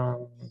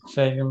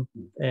 Sí,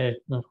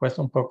 nos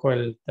cuesta un poco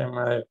el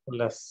tema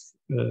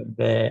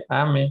de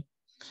AME,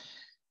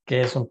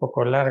 que es un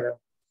poco larga.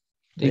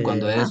 Sí,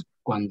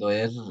 cuando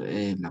es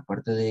la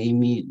parte de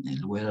Amy,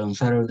 el Well on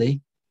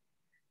Saturday,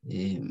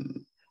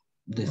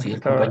 decía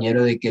el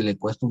compañero de que le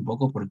cuesta un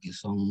poco porque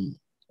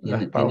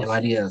tiene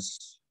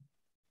varias.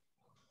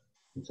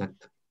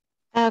 Exacto.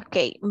 Ok,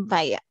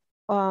 vaya.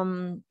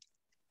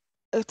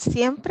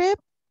 Siempre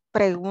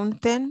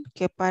pregunten,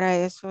 que para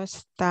eso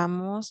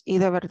estamos, y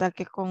de verdad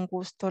que con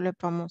gusto les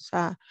vamos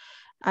a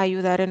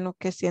ayudar en lo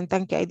que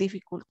sientan que hay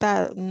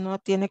dificultad. No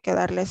tiene que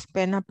darles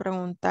pena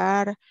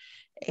preguntar,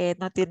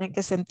 no tienen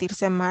que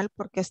sentirse mal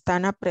porque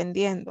están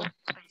aprendiendo.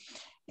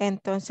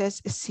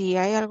 Entonces, si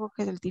hay algo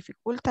que les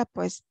dificulta,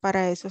 pues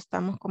para eso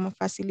estamos como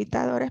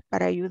facilitadores,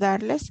 para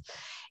ayudarles.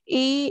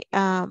 Y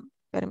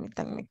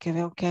permítanme que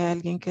veo que hay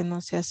alguien que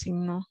no se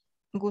asignó.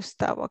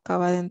 Gustavo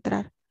acaba de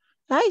entrar.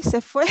 ¡Ay,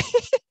 se fue!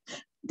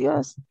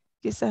 Dios,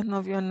 quizás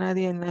no vio a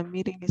nadie en la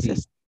meeting. Sí,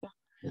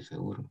 de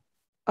seguro.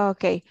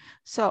 Ok,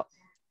 so,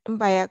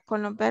 vaya,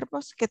 con los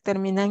verbos que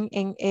terminan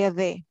en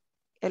ed,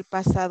 el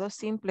pasado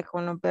simple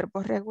con los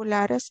verbos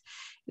regulares,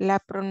 la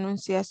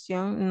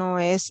pronunciación no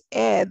es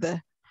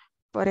ed,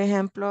 Por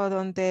ejemplo,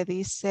 donde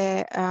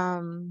dice,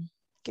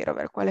 quiero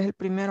ver cuál es el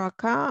primero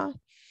acá.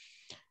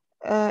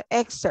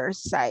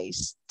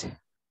 Exercised.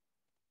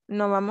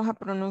 No vamos a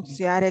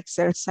pronunciar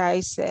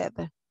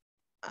exercised.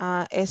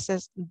 Ese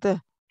es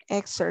the.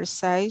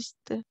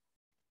 Exercised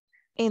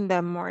in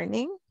the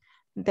morning.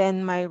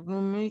 Then my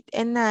roommate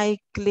and I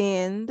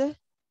cleaned,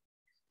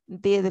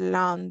 did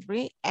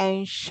laundry,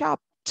 and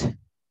shopped.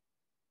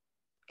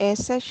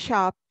 Ese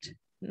shopped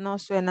no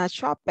suena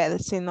shopped,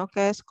 sino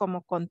que es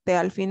como conté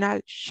al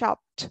final,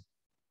 shopped.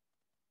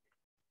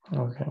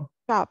 Okay.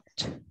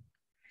 Shopped.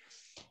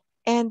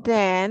 And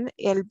then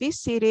el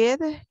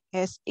visited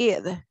es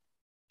id.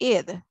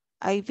 Id.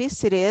 I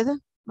visited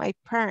my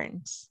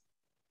parents.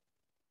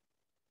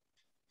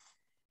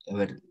 A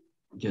ver,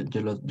 yo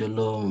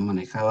lo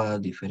manejaba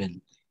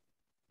diferente.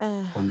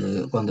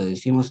 Cuando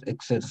decimos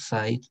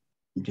exercise,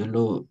 yo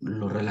lo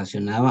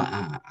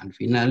relacionaba al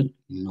final,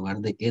 en lugar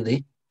de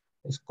ed,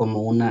 es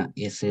como una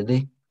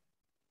sd.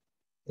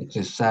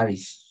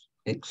 Exercise.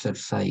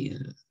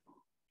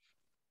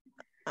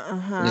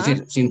 Ajá. Es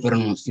decir,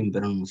 sin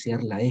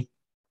pronunciar la e.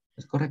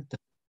 ¿Es correcto?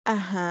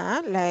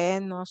 Ajá, la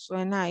E no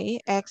suena ahí.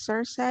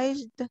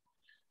 Exercised.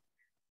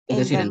 Es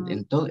decir,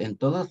 en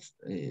todos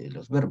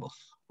los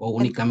verbos o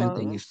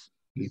únicamente en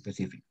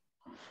específico.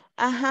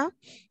 Ajá.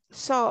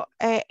 So,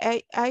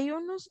 hay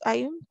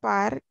un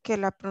par que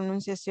la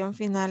pronunciación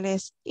final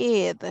es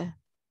id.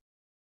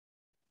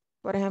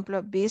 Por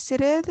ejemplo,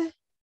 visited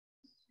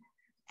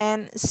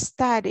and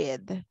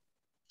studied.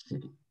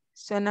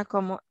 Suena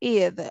como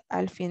id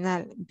al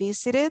final.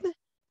 Visited,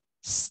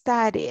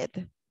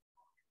 studied.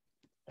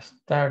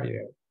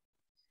 Studied.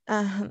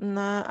 Ajá,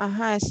 no,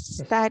 ajá,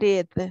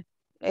 studied.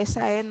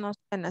 Esa E no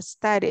suena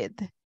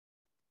studied.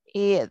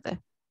 Id,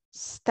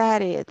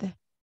 studied.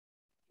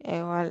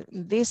 Igual,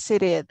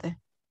 visited.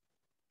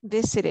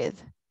 Visited.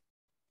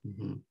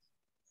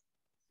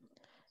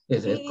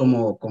 Es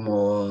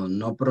como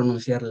no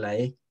pronunciar la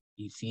E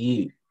y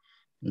sí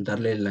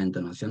darle la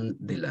entonación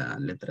de la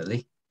letra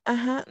D.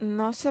 Ajá,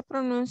 no se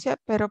pronuncia,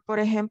 pero por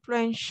ejemplo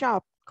en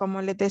shop,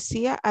 como les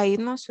decía, ahí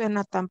no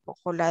suena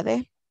tampoco la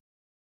D.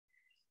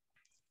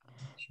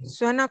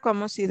 Suena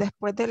como si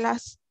después de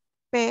las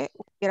P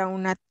hubiera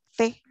una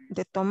T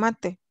de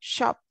tomate.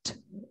 Shopped.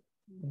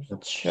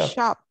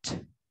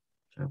 Shopped.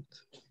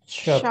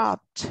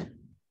 Shopped.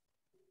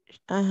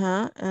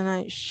 Ajá,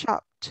 and I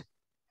shopped.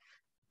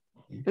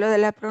 Lo de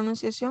la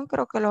pronunciación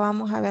creo que lo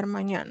vamos a ver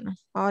mañana.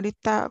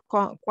 Ahorita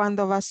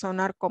cuando va a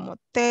sonar como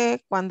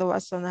T, cuando va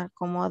a sonar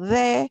como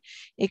D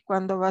y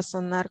cuando va a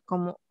sonar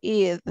como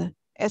id.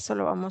 Eso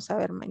lo vamos a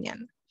ver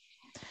mañana.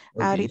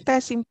 Okay. Ahorita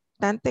es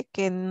importante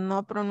que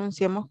no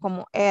pronunciemos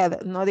como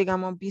ed, no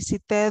digamos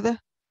visited,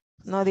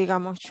 no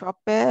digamos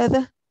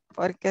shopped,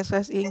 porque eso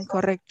es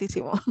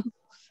incorrectísimo.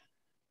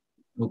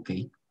 Ok.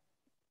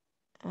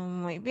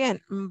 Muy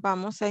bien,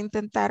 vamos a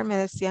intentar, me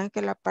decían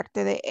que la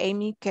parte de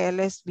Amy, que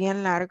él es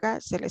bien larga,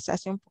 se les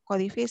hace un poco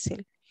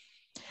difícil.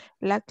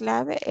 La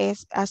clave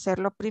es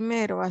hacerlo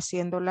primero,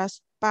 haciendo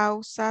las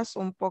pausas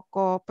un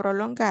poco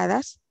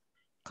prolongadas,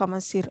 como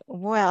decir,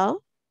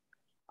 well,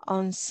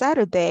 on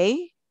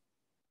Saturday,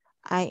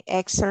 I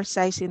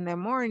exercise in the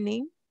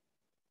morning,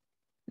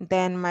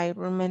 then my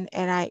roommate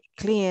and I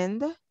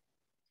cleaned,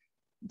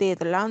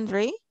 did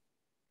laundry,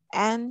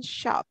 and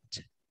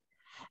shopped.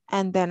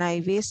 And then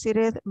I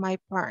visited my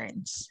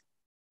parents.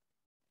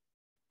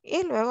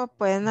 Y luego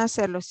pueden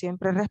hacerlo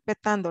siempre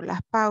respetando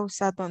las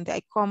pausas, donde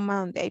hay coma,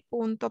 donde hay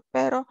punto,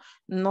 pero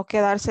no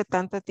quedarse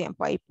tanto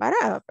tiempo ahí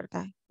parado,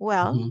 ¿verdad?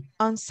 Well,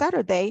 on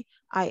Saturday,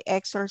 I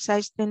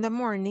exercised in the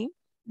morning,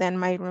 then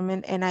my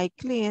roommate and I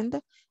cleaned,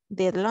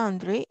 did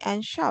laundry,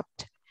 and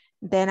shopped.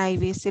 Then I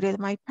visited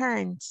my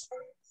parents.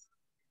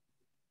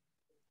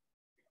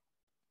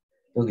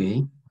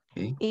 Okay.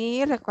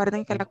 Y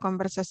recuerden que la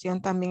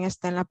conversación también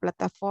está en la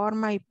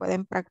plataforma y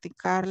pueden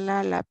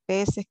practicarla las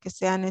veces que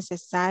sea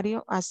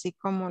necesario. Así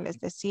como les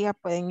decía,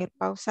 pueden ir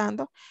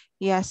pausando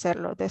y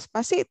hacerlo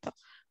despacito.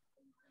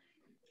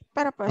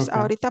 Pero pues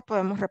ahorita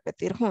podemos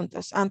repetir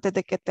juntos. Antes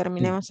de que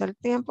terminemos el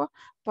tiempo,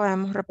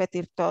 podemos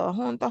repetir todos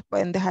juntos.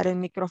 Pueden dejar el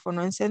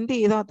micrófono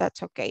encendido.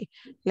 That's okay.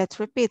 Let's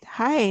repeat.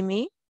 Hi,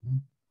 Amy.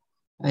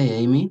 Hi,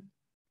 Amy.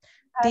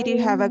 Did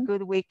you have a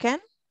good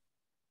weekend?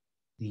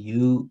 Do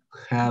you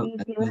have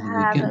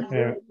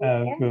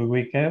a good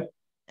weekend?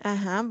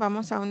 Ajá,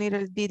 vamos a unir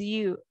el did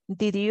you.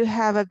 Did you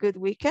have a good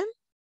weekend?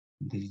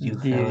 Did you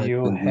have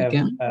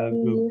a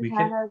good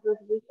weekend?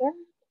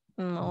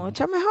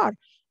 Mucho mejor.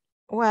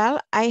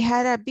 Well, I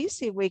had a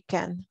busy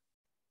weekend.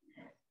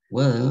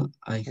 Well,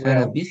 I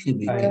had a busy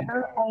weekend.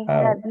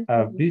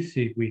 A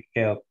busy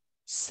weekend.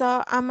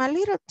 So I'm a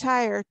little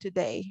tired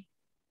today.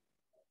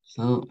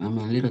 So I'm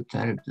a little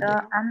tired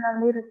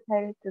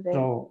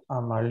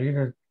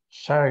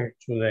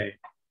today.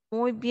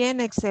 Muy bien,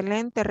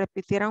 excelente.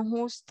 Repitieron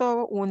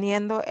justo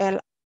uniendo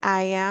el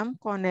I am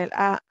con el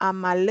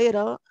I'm a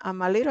little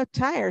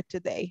tired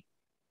today.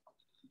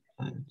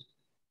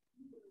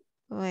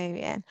 Muy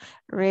bien.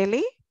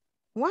 Really?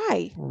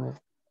 Why?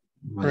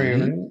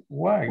 Really?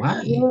 Why?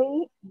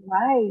 Really?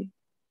 Why?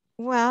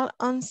 Well,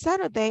 on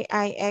Saturday,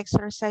 I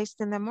exercised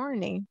in the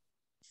morning.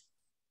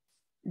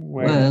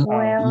 Well,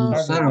 on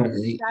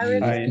Saturday,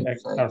 Saturday, I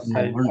exercise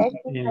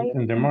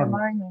in the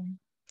morning.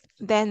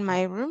 Then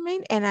my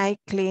roommate and I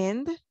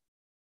cleaned.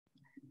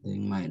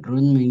 Then my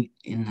roommate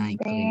and I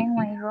cleaned.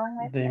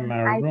 Then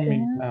my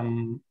roommate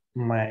and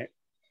my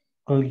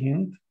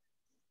cleaned.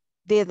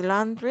 Did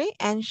laundry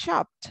and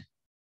shopped.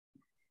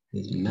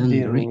 Did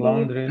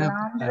laundry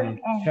and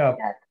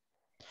shopped.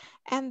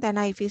 And then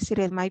I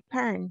visited my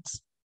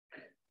parents.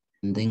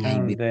 And then I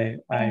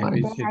visited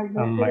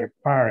my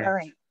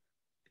parents.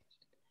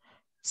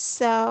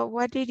 So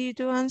what did you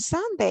do on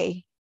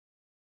Sunday?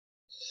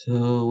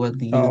 So what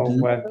did you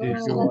do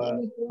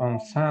on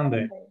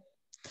Sunday?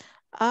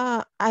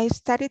 I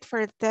studied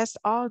for the test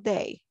all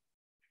day.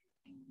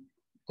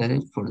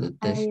 Studied for the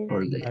test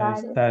all day. I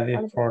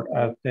studied for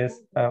a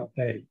test all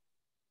day.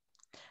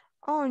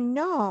 Oh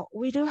no,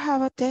 we do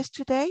have a test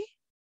today?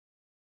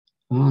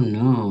 Oh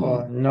no.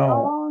 Oh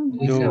no,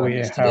 do we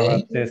have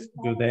a test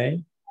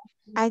today?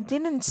 I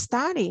didn't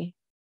study.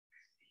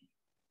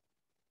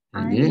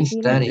 I didn't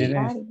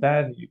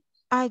study.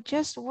 I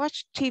just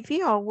watched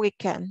TV all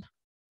weekend.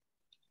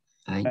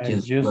 I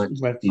just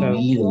watched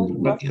TV all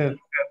weekend.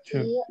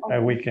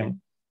 A weekend.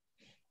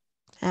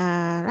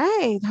 All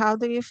right. How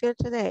do you feel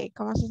today?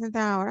 ¿Cómo se siente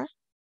ahora?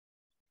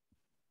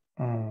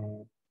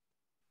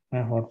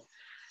 Mejor.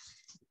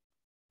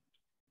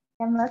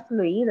 Más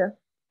fluido.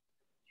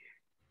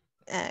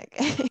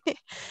 Okay.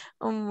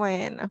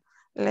 Bueno,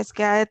 les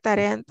queda de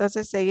tarea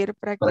entonces seguir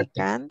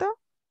practicando,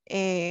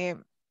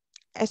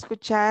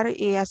 escuchar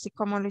y así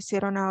como lo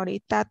hicieron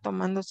ahorita,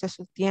 tomándose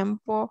su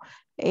tiempo,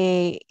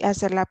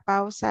 hacer la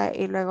pausa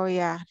y luego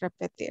ya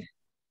repetir.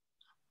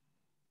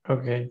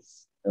 Okay.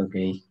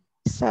 Okay.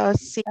 So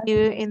see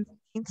you in the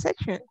main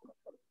section.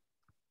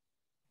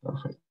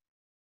 Perfect.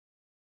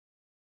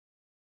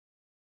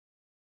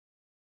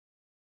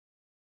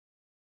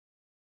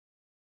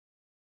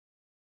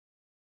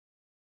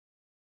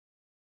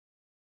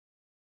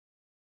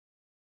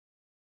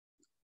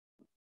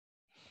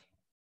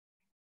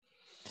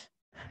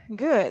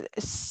 Good.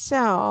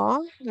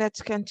 So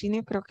let's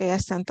continue. Creo que ya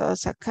están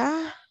todos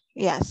acá.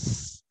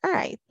 Yes. All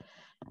right.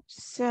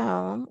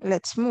 So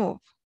let's move.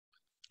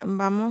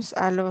 Vamos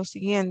a lo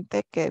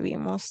siguiente que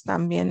vimos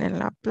también en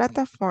la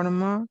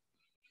plataforma,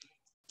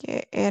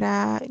 que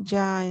era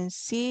ya en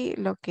sí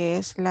lo que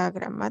es la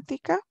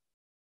gramática.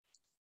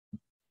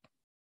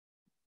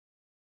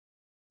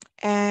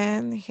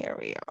 And here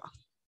we go.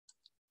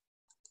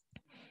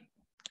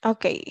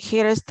 Okay,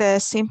 here is the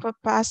simple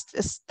past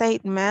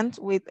statement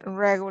with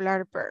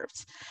regular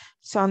verbs.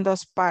 Son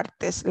dos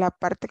partes, la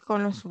parte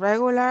con los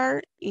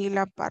regular y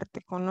la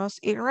parte con los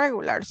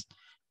irregulars.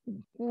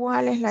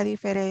 ¿Cuál es la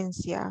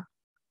diferencia?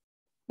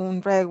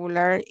 Un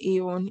regular y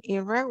un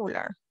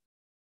irregular.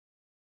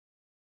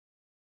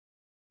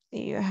 Do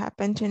you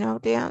happen to know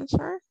the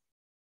answer?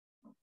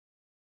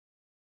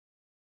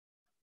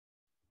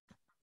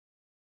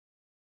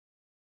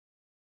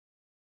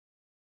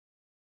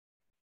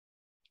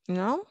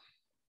 ¿No?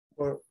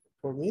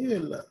 Por mí,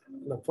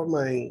 la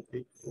forma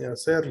de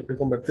hacer, de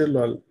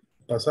convertirlo al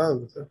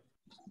pasado. ¿Sí?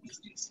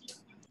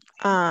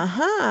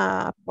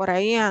 Ajá, por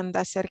ahí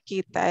anda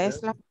cerquita.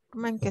 Es la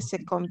forma en que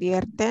se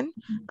convierten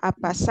a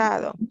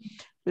pasado.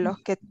 Los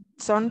que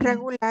son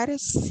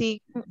regulares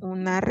siguen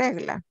una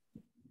regla.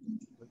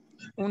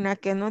 Una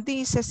que nos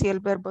dice si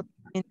el verbo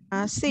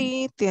termina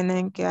así,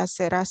 tienen que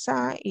hacer así,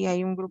 y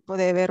hay un grupo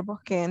de verbos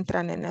que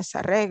entran en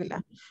esa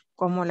regla,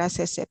 como las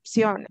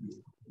excepciones.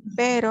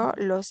 Pero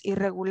los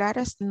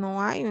irregulares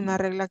no hay una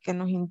regla que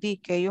nos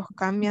indique. Ellos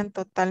cambian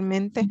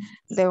totalmente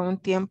de un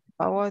tiempo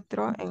a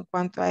otro en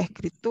cuanto a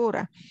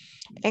escritura.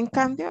 En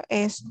cambio,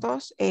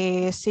 estos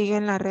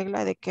siguen la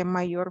regla de que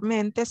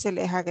mayormente se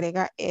les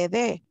agrega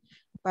ed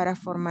para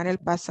formar el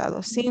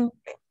pasado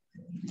simple.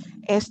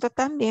 Esto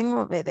también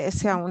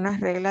obedece a unas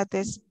reglas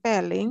de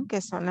spelling que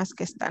son las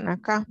que están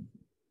acá.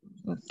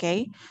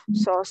 Ok,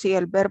 so si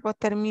el verbo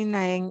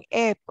termina en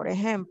E, por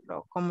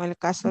ejemplo, como el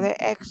caso de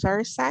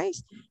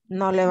exercise,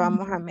 no le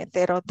vamos a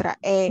meter otra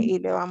E y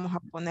le vamos a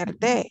poner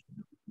D.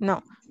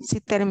 No,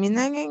 si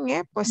terminan en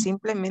E, pues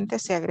simplemente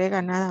se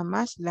agrega nada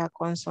más la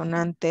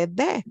consonante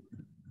D.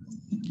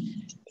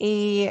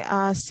 Y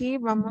así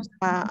vamos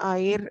a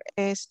ir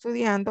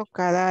estudiando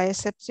cada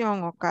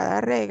excepción o cada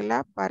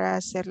regla para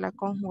hacer la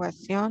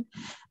conjugación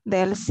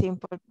del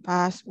simple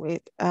past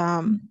with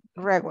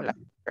regular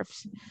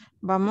verbs.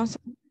 Vamos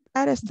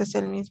a ver, este es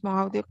el mismo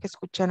audio que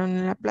escucharon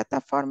en la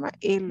plataforma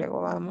y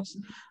luego vamos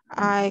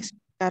a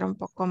explicar un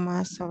poco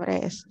más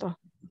sobre esto.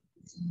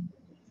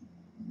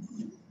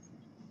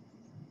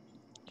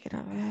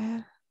 Quiero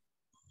ver.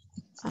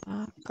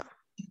 Acá.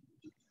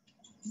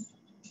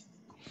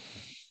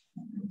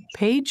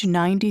 Page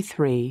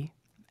 93,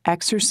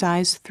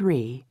 Exercise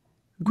 3,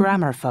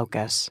 Grammar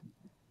Focus.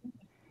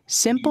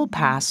 Simple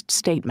past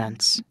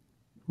statements.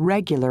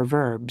 Regular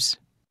verbs.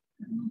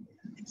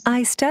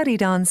 I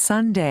studied on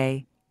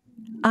Sunday.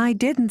 I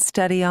didn't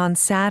study on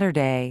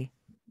Saturday.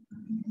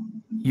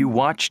 You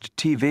watched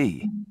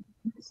TV.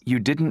 You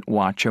didn't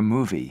watch a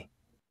movie.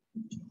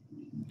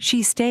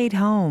 She stayed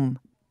home.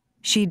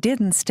 She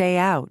didn't stay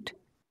out.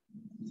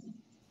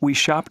 We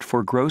shopped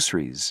for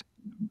groceries.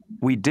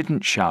 We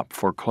didn't shop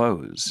for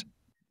clothes.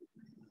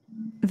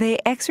 They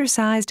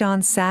exercised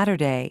on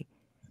Saturday.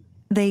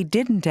 They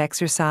didn't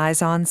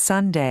exercise on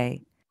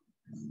Sunday.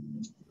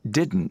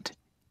 Didn't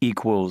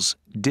equals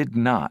did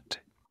not.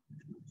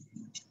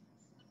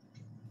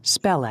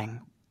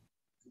 Spelling.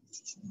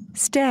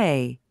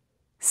 Stay,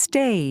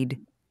 stayed.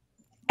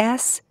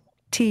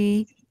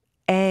 S-T-A-Y-E-D.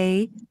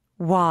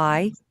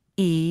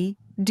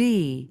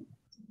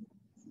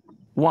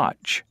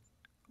 Watch,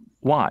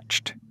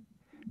 watched.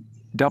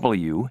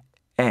 W-A-T-C-H-E-D.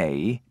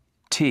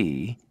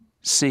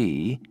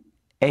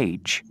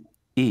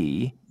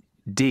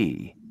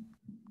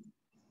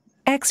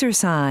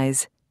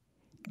 Exercise,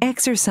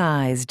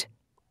 exercised.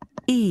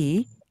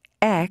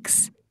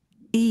 E-X-E-R-C-I-S-E-D.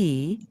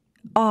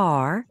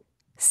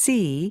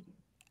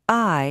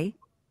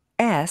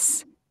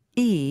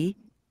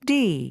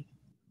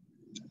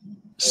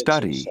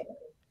 Study,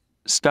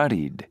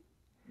 studied.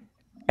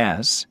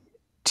 S-T-U-D-I-E-D.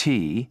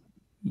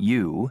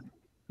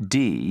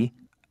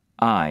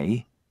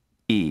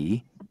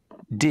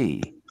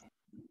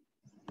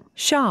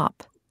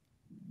 Shop,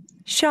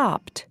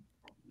 shopped.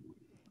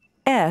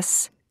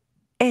 S-H-O-P-P-E-D.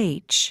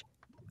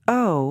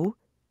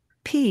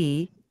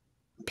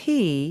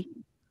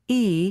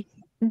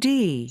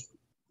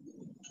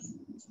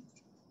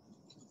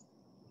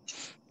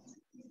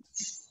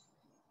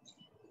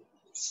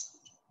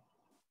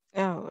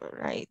 All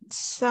right,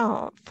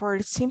 so for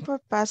simple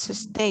past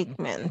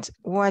statement,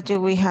 what do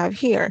we have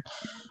here?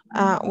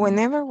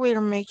 Whenever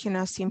we're making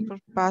a simple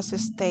past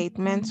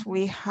statement,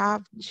 we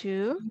have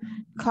to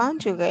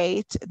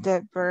conjugate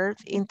the verb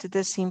into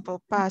the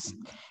simple past.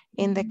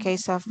 In the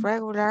case of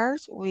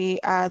regulars, we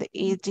add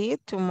ed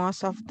to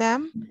most of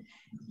them.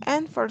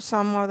 And for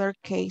some other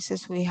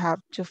cases, we have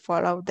to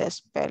follow the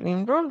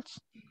spelling rules.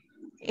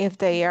 If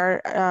they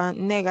are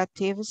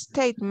negative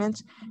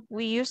statements,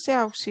 we use the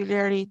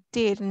auxiliary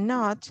did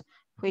not,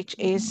 which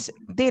is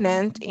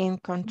didn't in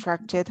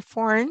contracted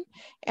form,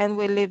 and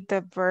we leave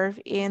the verb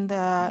in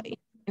the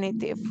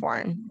infinitive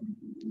form.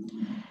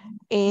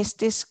 Is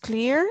this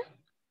clear?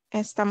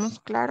 ¿Estamos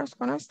claros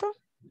con esto?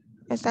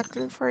 Is that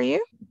clear for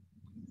you?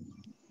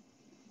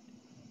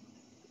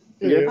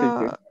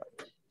 Yes,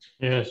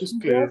 Yes. it's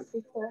clear.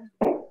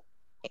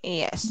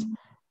 Yes.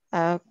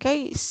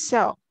 Okay,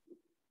 so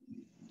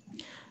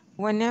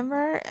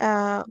whenever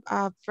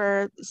a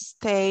verb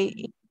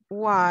stay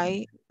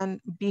Y and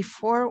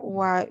before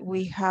Y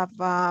we have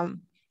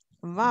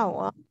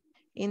vowel,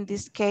 in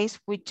this case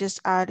we just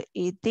add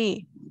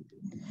ed.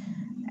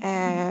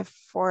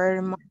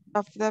 For most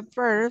of the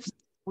verbs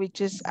we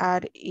just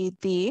add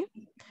ed,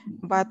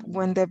 but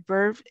when the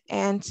verb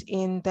ends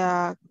in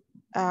the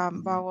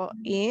vowel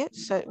E,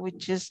 so we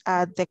just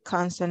add the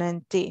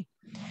consonant D.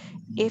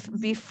 If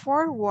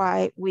before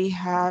Y we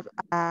have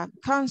a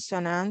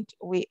consonant,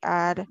 we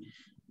add,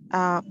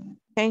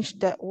 change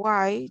the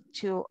Y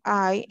to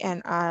I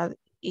and add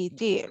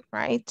ed,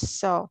 right?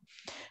 So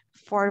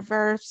for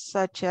verbs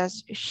such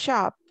as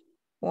shop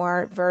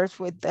or verbs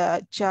with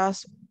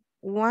just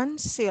one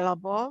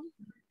syllable,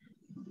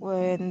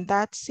 when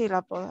that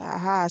syllable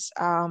has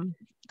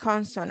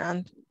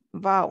consonant,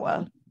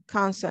 vowel,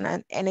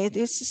 consonant, and it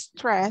is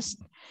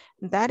stressed,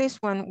 that is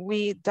when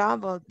we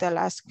double the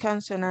last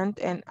consonant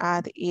and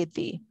add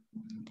ed.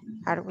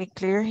 Are we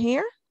clear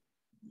here?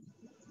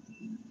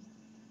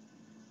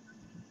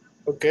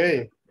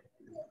 Okay.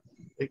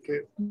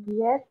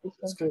 Yes,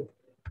 That's good.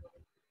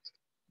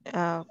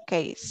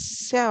 Okay,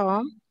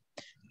 so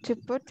to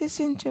put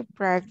this into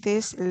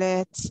practice,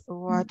 let's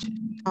watch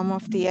some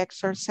of the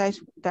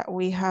exercise that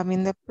we have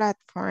in the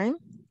platform.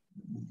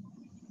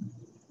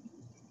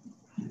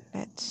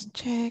 Let's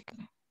check.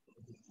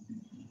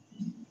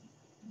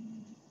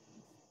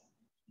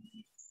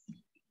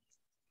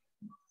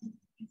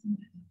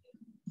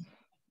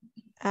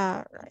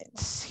 All right,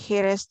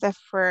 here is the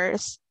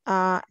first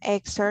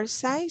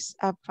exercise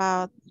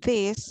about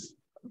this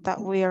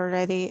that we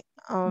already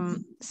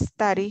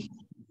studied.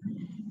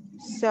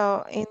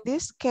 So in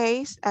this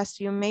case, as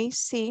you may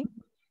see,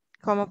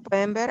 como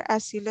pueden ver,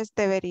 así les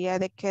debería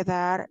de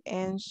quedar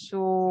en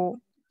su,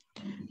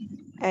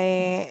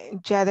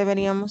 ya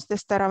deberíamos de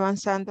estar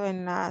avanzando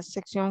en la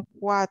sección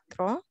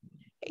 4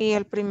 y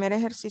el primer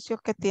ejercicio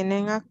que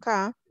tienen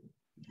acá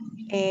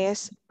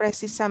es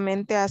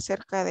precisamente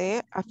acerca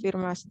de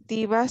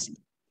afirmativas y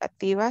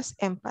negativas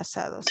en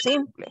pasado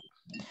simple.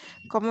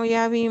 Como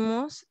ya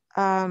vimos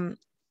en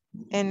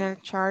el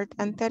chart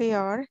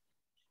anterior,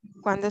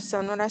 cuando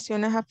son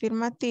oraciones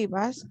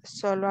afirmativas,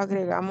 solo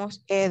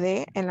agregamos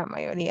ed en la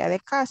mayoría de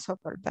casos,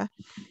 ¿verdad?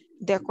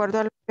 De acuerdo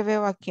a lo que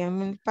veo aquí en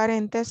mi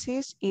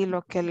paréntesis y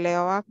lo que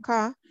leo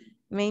acá,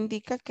 me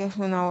indica que es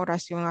una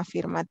oración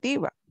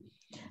afirmativa.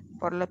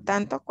 Por lo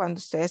tanto, cuando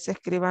ustedes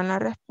escriban la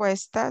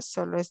respuesta,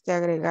 solo es de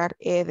agregar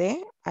ed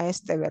a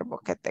este verbo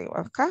que tengo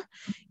acá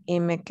y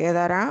me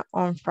quedará: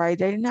 on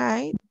Friday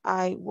night,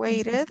 I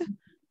waited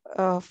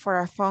for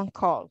a phone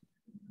call.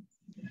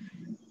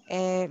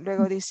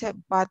 Luego dice,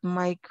 but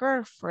my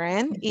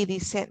girlfriend, y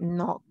dice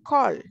no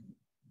call.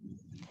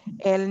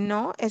 El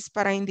no es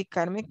para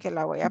indicarme que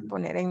la voy a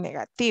poner en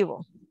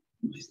negativo.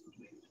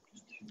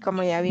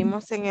 Como ya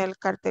vimos en el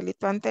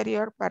cartelito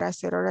anterior, para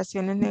hacer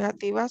oraciones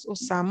negativas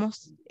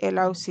usamos el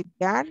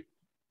auxiliar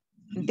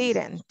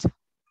didn't.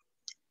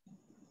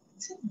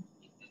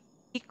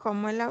 Y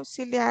como el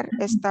auxiliar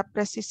está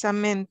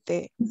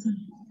precisamente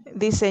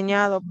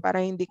diseñado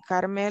para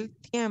indicarme el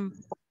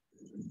tiempo,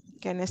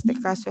 que en este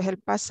caso es el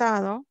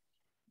pasado,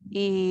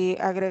 y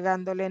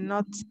agregándole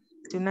not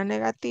de una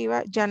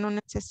negativa, ya no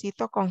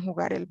necesito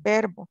conjugar el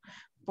verbo.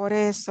 Por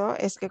eso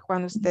es que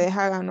cuando ustedes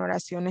hagan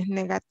oraciones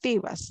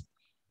negativas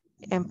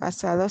en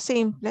pasado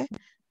simple,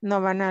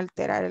 no van a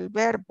alterar el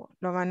verbo,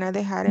 lo van a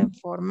dejar en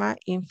forma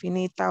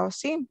infinita o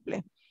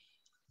simple.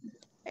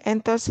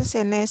 Entonces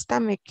en esta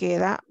me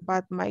queda,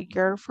 but my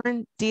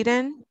girlfriend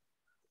didn't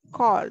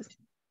call.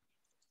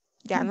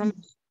 Ya no le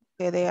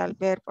quedé al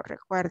verbo,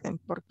 recuerden,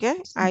 ¿por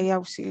qué? Hay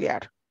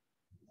auxiliar.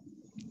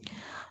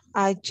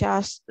 I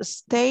just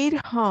stayed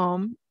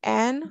home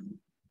and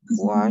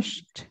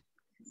watched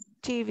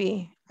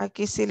TV.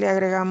 Aquí sí le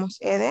agregamos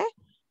ed,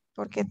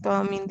 porque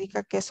todo me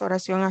indica que es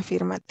oración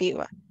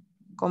afirmativa.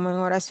 Como en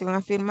oración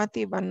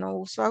afirmativa no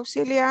uso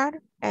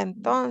auxiliar,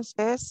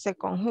 entonces se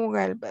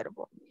conjuga el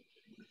verbo.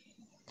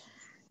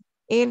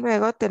 Y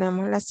luego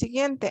tenemos la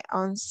siguiente.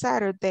 On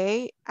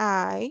Saturday,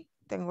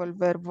 tengo el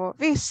verbo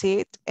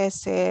visit.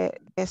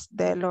 Ese es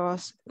de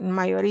los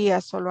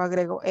mayoría, solo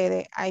agrego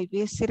ed. I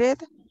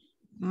visited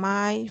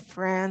my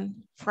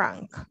friend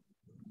Frank.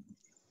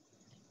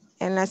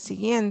 En la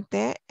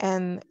siguiente,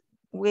 and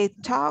we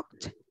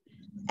talked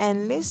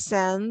and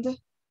listened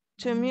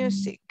to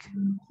music.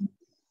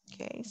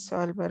 Okay,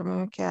 so el verbo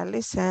me queda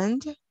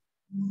listened.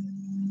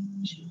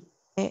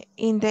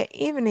 In the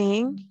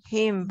evening,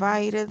 he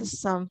invited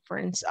some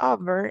friends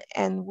over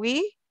and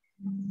we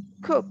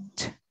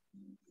cooked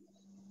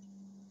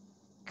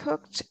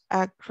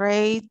a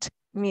great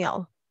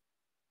meal.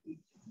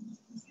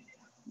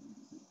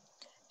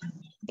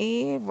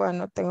 Y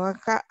bueno, tengo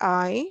acá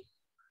I.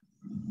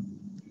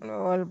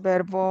 Luego el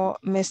verbo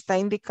me está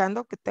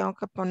indicando que tengo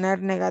que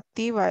poner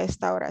negativa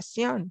esta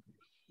oración.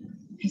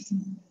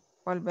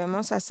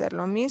 Volvemos a hacer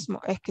lo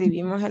mismo.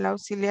 Escribimos el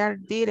auxiliar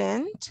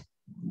didn't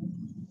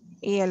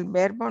y el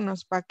verbo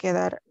nos va a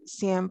quedar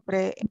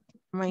siempre en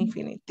forma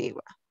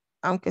infinitiva.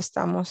 Aunque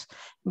estamos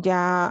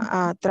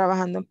ya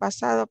trabajando en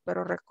pasado,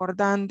 pero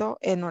recordando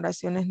en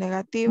oraciones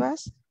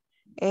negativas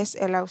es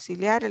el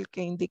auxiliar el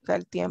que indica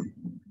el tiempo.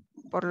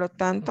 Por lo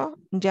tanto,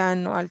 ya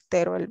no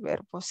altero el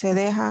verbo. Se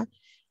deja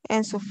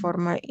en su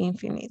forma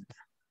infinita.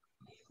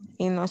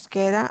 Y nos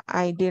queda,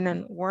 I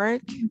didn't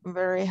work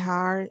very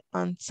hard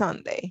on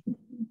Sunday.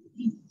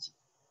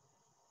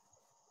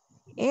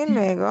 Y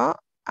luego,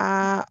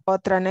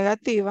 otra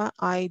negativa,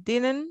 I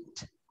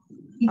didn't,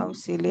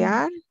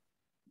 auxiliar,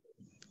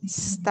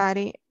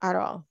 study at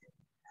all.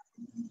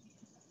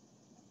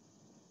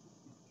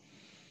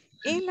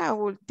 Y la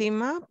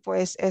última,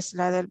 pues, es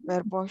la del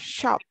verbo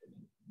shop,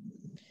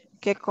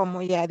 que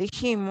como ya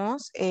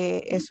dijimos,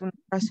 es una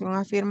oración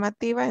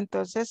afirmativa,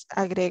 entonces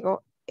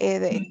agrego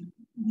ed.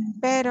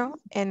 Pero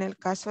en el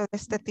caso de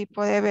este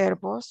tipo de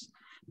verbos,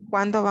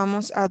 ¿cuándo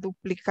vamos a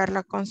duplicar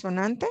la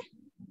consonante?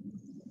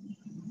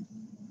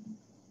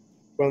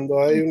 Cuando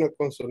hay una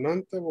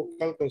consonante,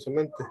 vocal,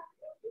 consonante.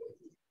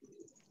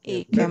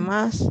 ¿Y qué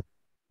más?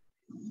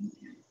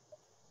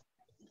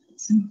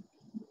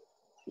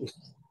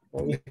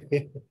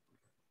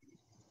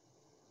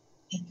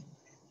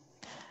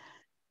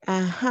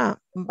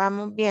 Ajá,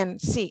 vamos bien,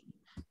 sí.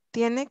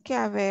 Tiene que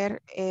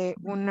haber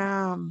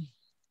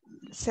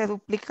se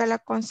duplica la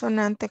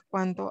consonante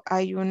cuando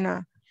hay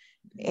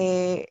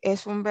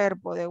es un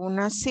verbo de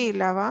una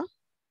sílaba.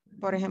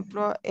 Por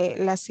ejemplo,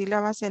 las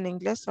sílabas en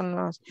inglés son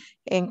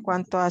en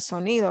cuanto a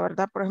sonido,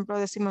 ¿verdad? Por ejemplo,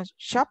 decimos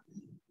shop.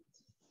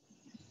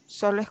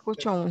 Solo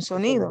escucho un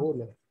sonido.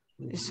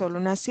 Solo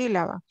una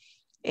sílaba.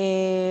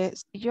 Si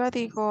yo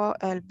digo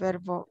el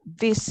verbo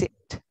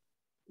visit.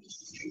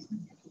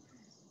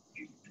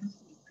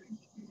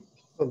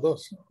 Son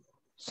dos.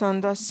 Son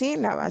dos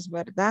sílabas,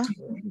 ¿verdad?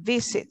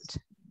 Visit.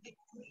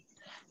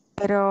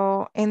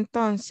 Pero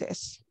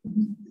entonces,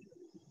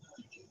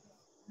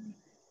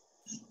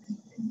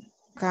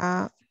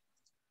 acá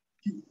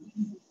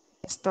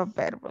estos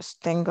verbos,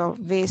 tengo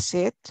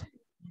visit,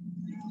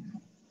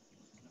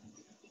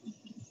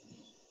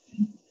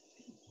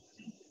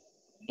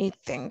 y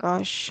tengo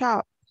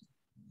shop.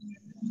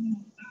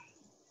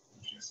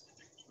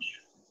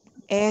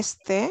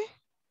 Este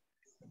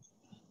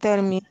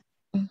termina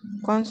en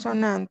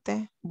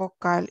consonante,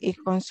 vocal y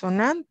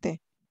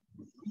consonante.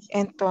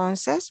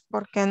 Entonces,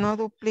 ¿por qué no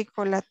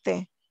duplico la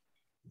T?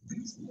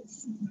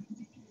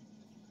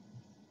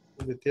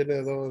 Porque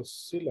tiene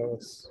dos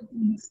sílabas.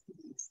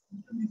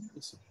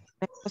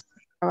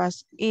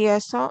 Y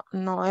eso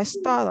no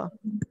es todo.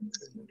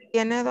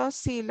 Tiene dos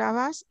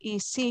sílabas y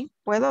sí,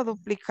 puedo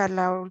duplicar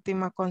la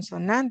última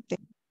consonante,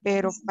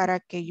 pero para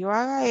que yo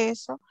haga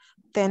eso,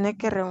 tiene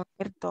que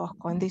reunir dos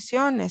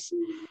condiciones.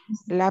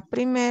 La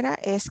primera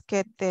es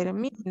que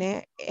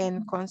termine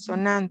en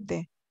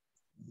consonante,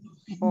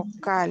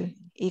 vocal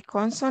y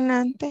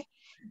consonante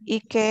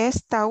y que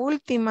esta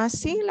última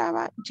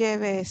sílaba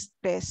lleve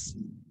estrés.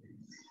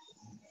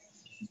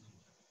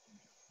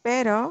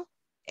 Pero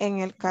en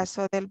el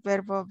caso del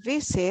verbo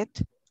visit,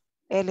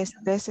 el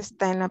estrés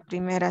está en la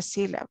primera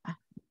sílaba.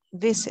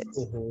 Visit.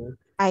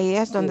 Ahí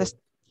es donde está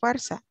la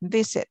fuerza.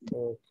 Visit.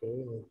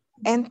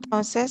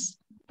 Entonces,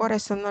 por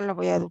eso no lo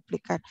voy a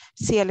duplicar.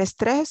 Si el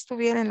estrés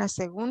estuviera en la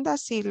segunda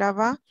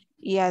sílaba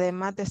y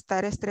además de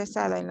estar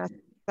estresada en la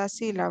segunda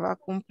sílaba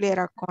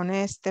cumpliera con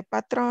este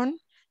patrón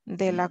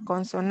de la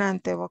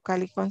consonante,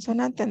 vocal y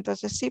consonante,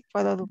 entonces sí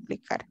puedo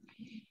duplicar.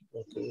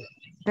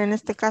 Pero en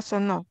este caso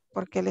no,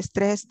 porque el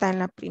estrés está en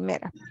la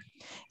primera.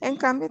 En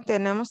cambio,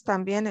 tenemos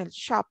también el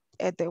shop,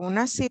 es de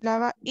una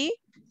sílaba y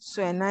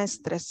suena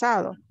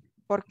estresado.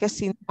 Porque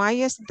si no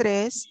hay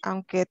estrés,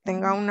 aunque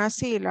tenga una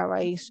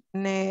sílaba y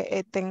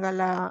suene,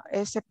 tenga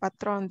ese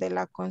patrón de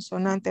la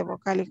consonante,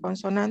 vocal y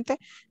consonante,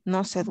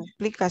 no se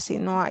duplica si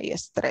no hay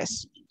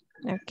estrés.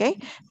 ¿Ok?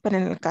 Pero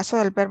en el caso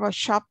del verbo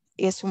shop,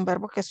 es un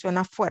verbo que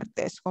suena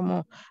fuerte. Es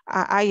como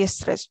hay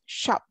estrés.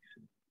 Shop.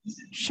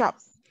 Shop.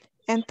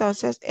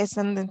 Entonces es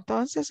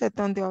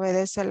donde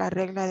obedece la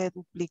regla de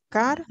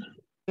duplicar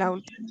la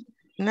última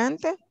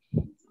consonante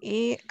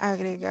y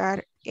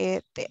agregar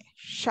ed.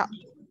 Shop.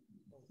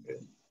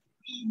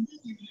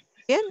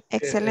 Bien,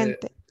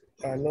 excelente.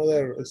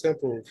 Another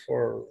example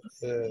for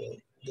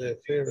the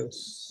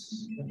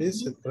first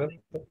visit.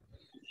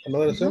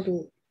 Another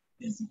example.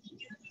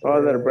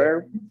 Other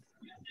verb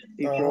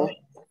equal.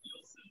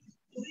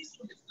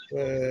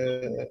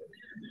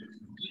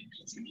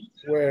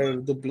 Where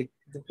duplicate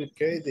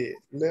the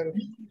letter.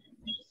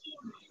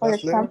 For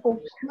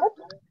example,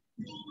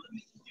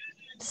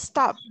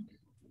 stop.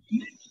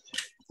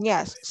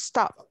 Yes,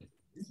 stop.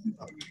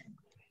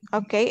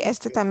 Ok,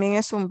 este también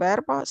es un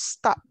verbo.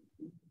 Stop.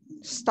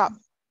 Stop.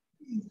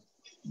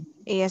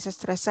 Y es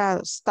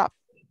estresado. Stop.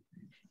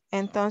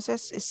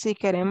 Entonces, si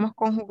queremos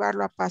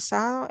conjugarlo a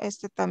pasado,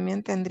 este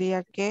también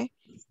tendría que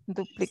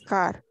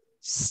duplicar.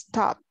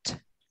 Stopped.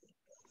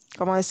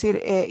 Como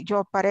decir,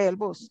 yo paré el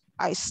bus.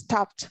 I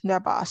stopped the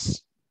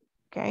bus.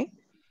 Ok.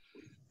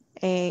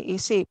 Y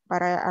sí,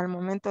 para al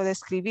momento de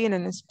escribir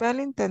en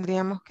spelling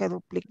tendríamos que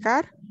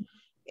duplicar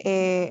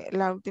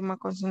la última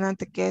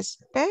consonante que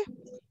es P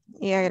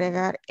y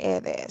agregar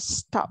E de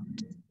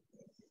stopped.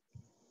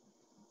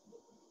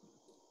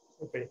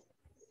 Okay.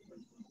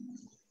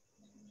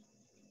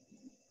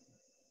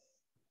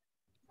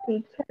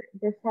 Teacher,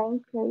 the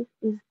same case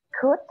is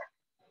could.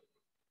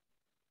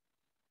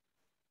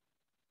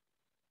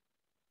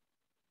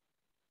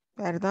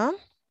 Perdón,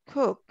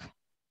 cook.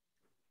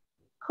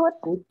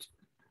 Could.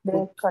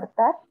 De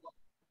cortar.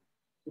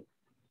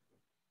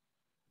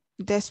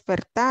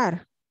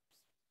 Despertar.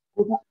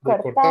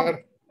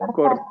 Cortar.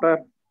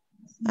 Cortar.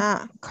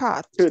 Ah,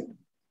 cut.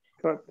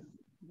 Cut.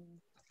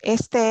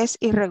 Este es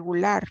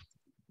irregular.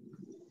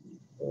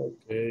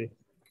 Okay.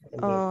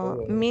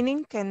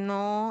 Meaning que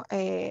no,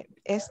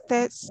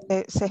 este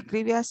se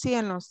escribe así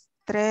en los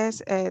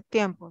tres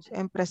tiempos,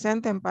 en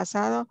presente, en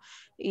pasado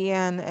y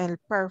en el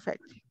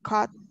perfect.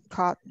 Cut,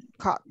 cut,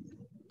 cut.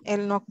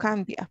 Él no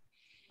cambia.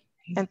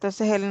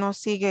 Entonces él no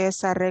sigue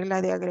esa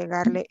regla de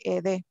agregarle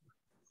ed.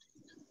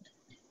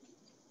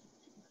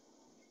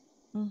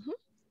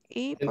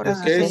 Y por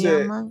eso se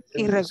llaman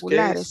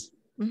irregulares.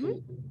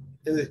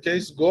 En this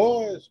case,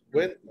 go es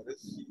bueno.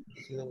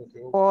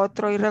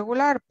 Otro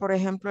irregular, por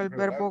ejemplo, el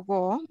verbo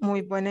go,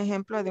 muy buen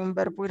ejemplo de un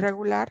verbo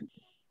irregular.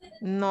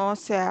 No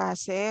se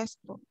hace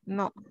esto,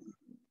 no.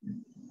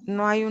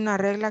 No hay una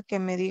regla que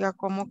me diga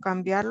cómo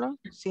cambiarlo,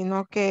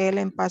 sino que él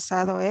en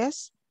pasado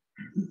es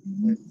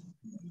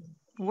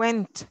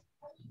went.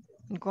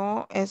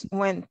 Go es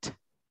went.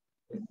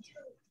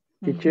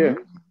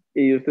 Teacher,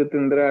 ¿y usted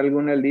tendrá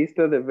alguna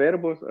lista de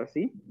verbos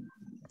así?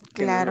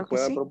 Que Claro nos que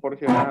pueda sí.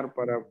 proporcionar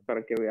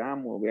para que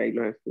veamos, y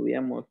los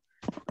estudiamos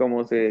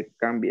cómo se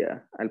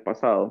cambia al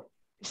pasado.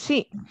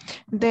 Sí,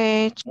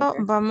 de hecho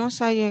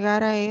vamos a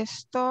llegar a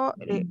esto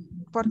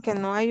porque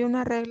no hay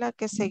una regla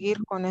que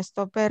seguir con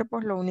estos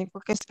verbos, lo único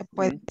que se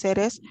puede hacer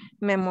es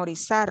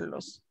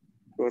memorizarlos.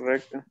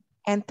 Correcto.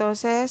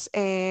 Entonces,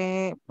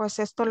 pues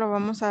esto lo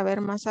vamos a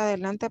ver más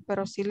adelante,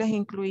 pero sí les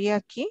incluí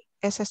aquí,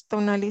 es esta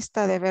una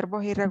lista de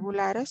verbos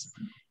irregulares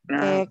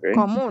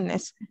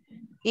comunes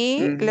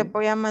y les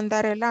voy a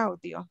mandar el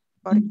audio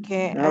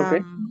porque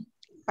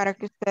para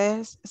que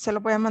ustedes, se lo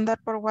voy a mandar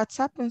por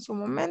WhatsApp en su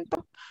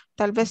momento,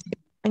 tal vez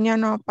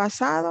mañana o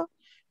pasado,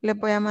 les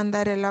voy a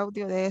mandar el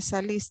audio de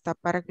esa lista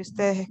para que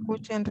ustedes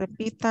escuchen,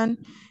 repitan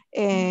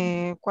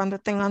cuando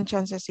tengan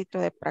chancecito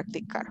de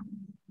practicar.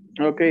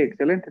 Ok,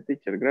 excelente,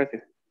 teacher,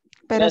 gracias.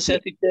 Pero sí,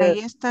 ahí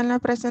está en la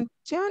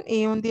presentación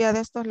y un día de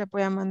estos les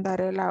voy a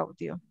mandar el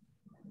audio.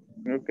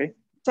 Ok.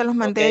 Se los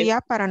mandé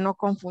ya para no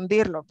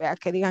confundirlo, vea,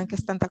 que digan que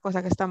es tanta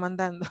cosa que está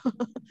mandando.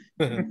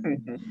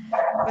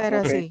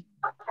 Pero sí.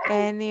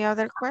 Any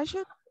other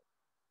question?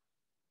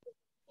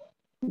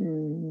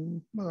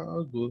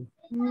 No, good.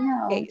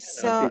 No. Okay,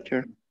 so,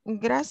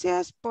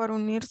 gracias por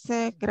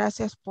unirse,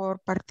 gracias por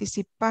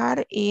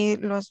participar y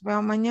los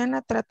veo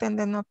mañana. Traten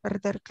de no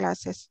perder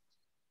clases.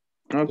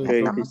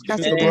 Okay. Estamos See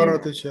casi you tomorrow,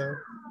 terminando.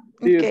 teacher.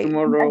 See you Okay.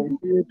 tomorrow.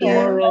 See you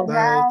tomorrow.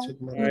 Bye.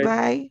 Bye.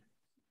 Bye.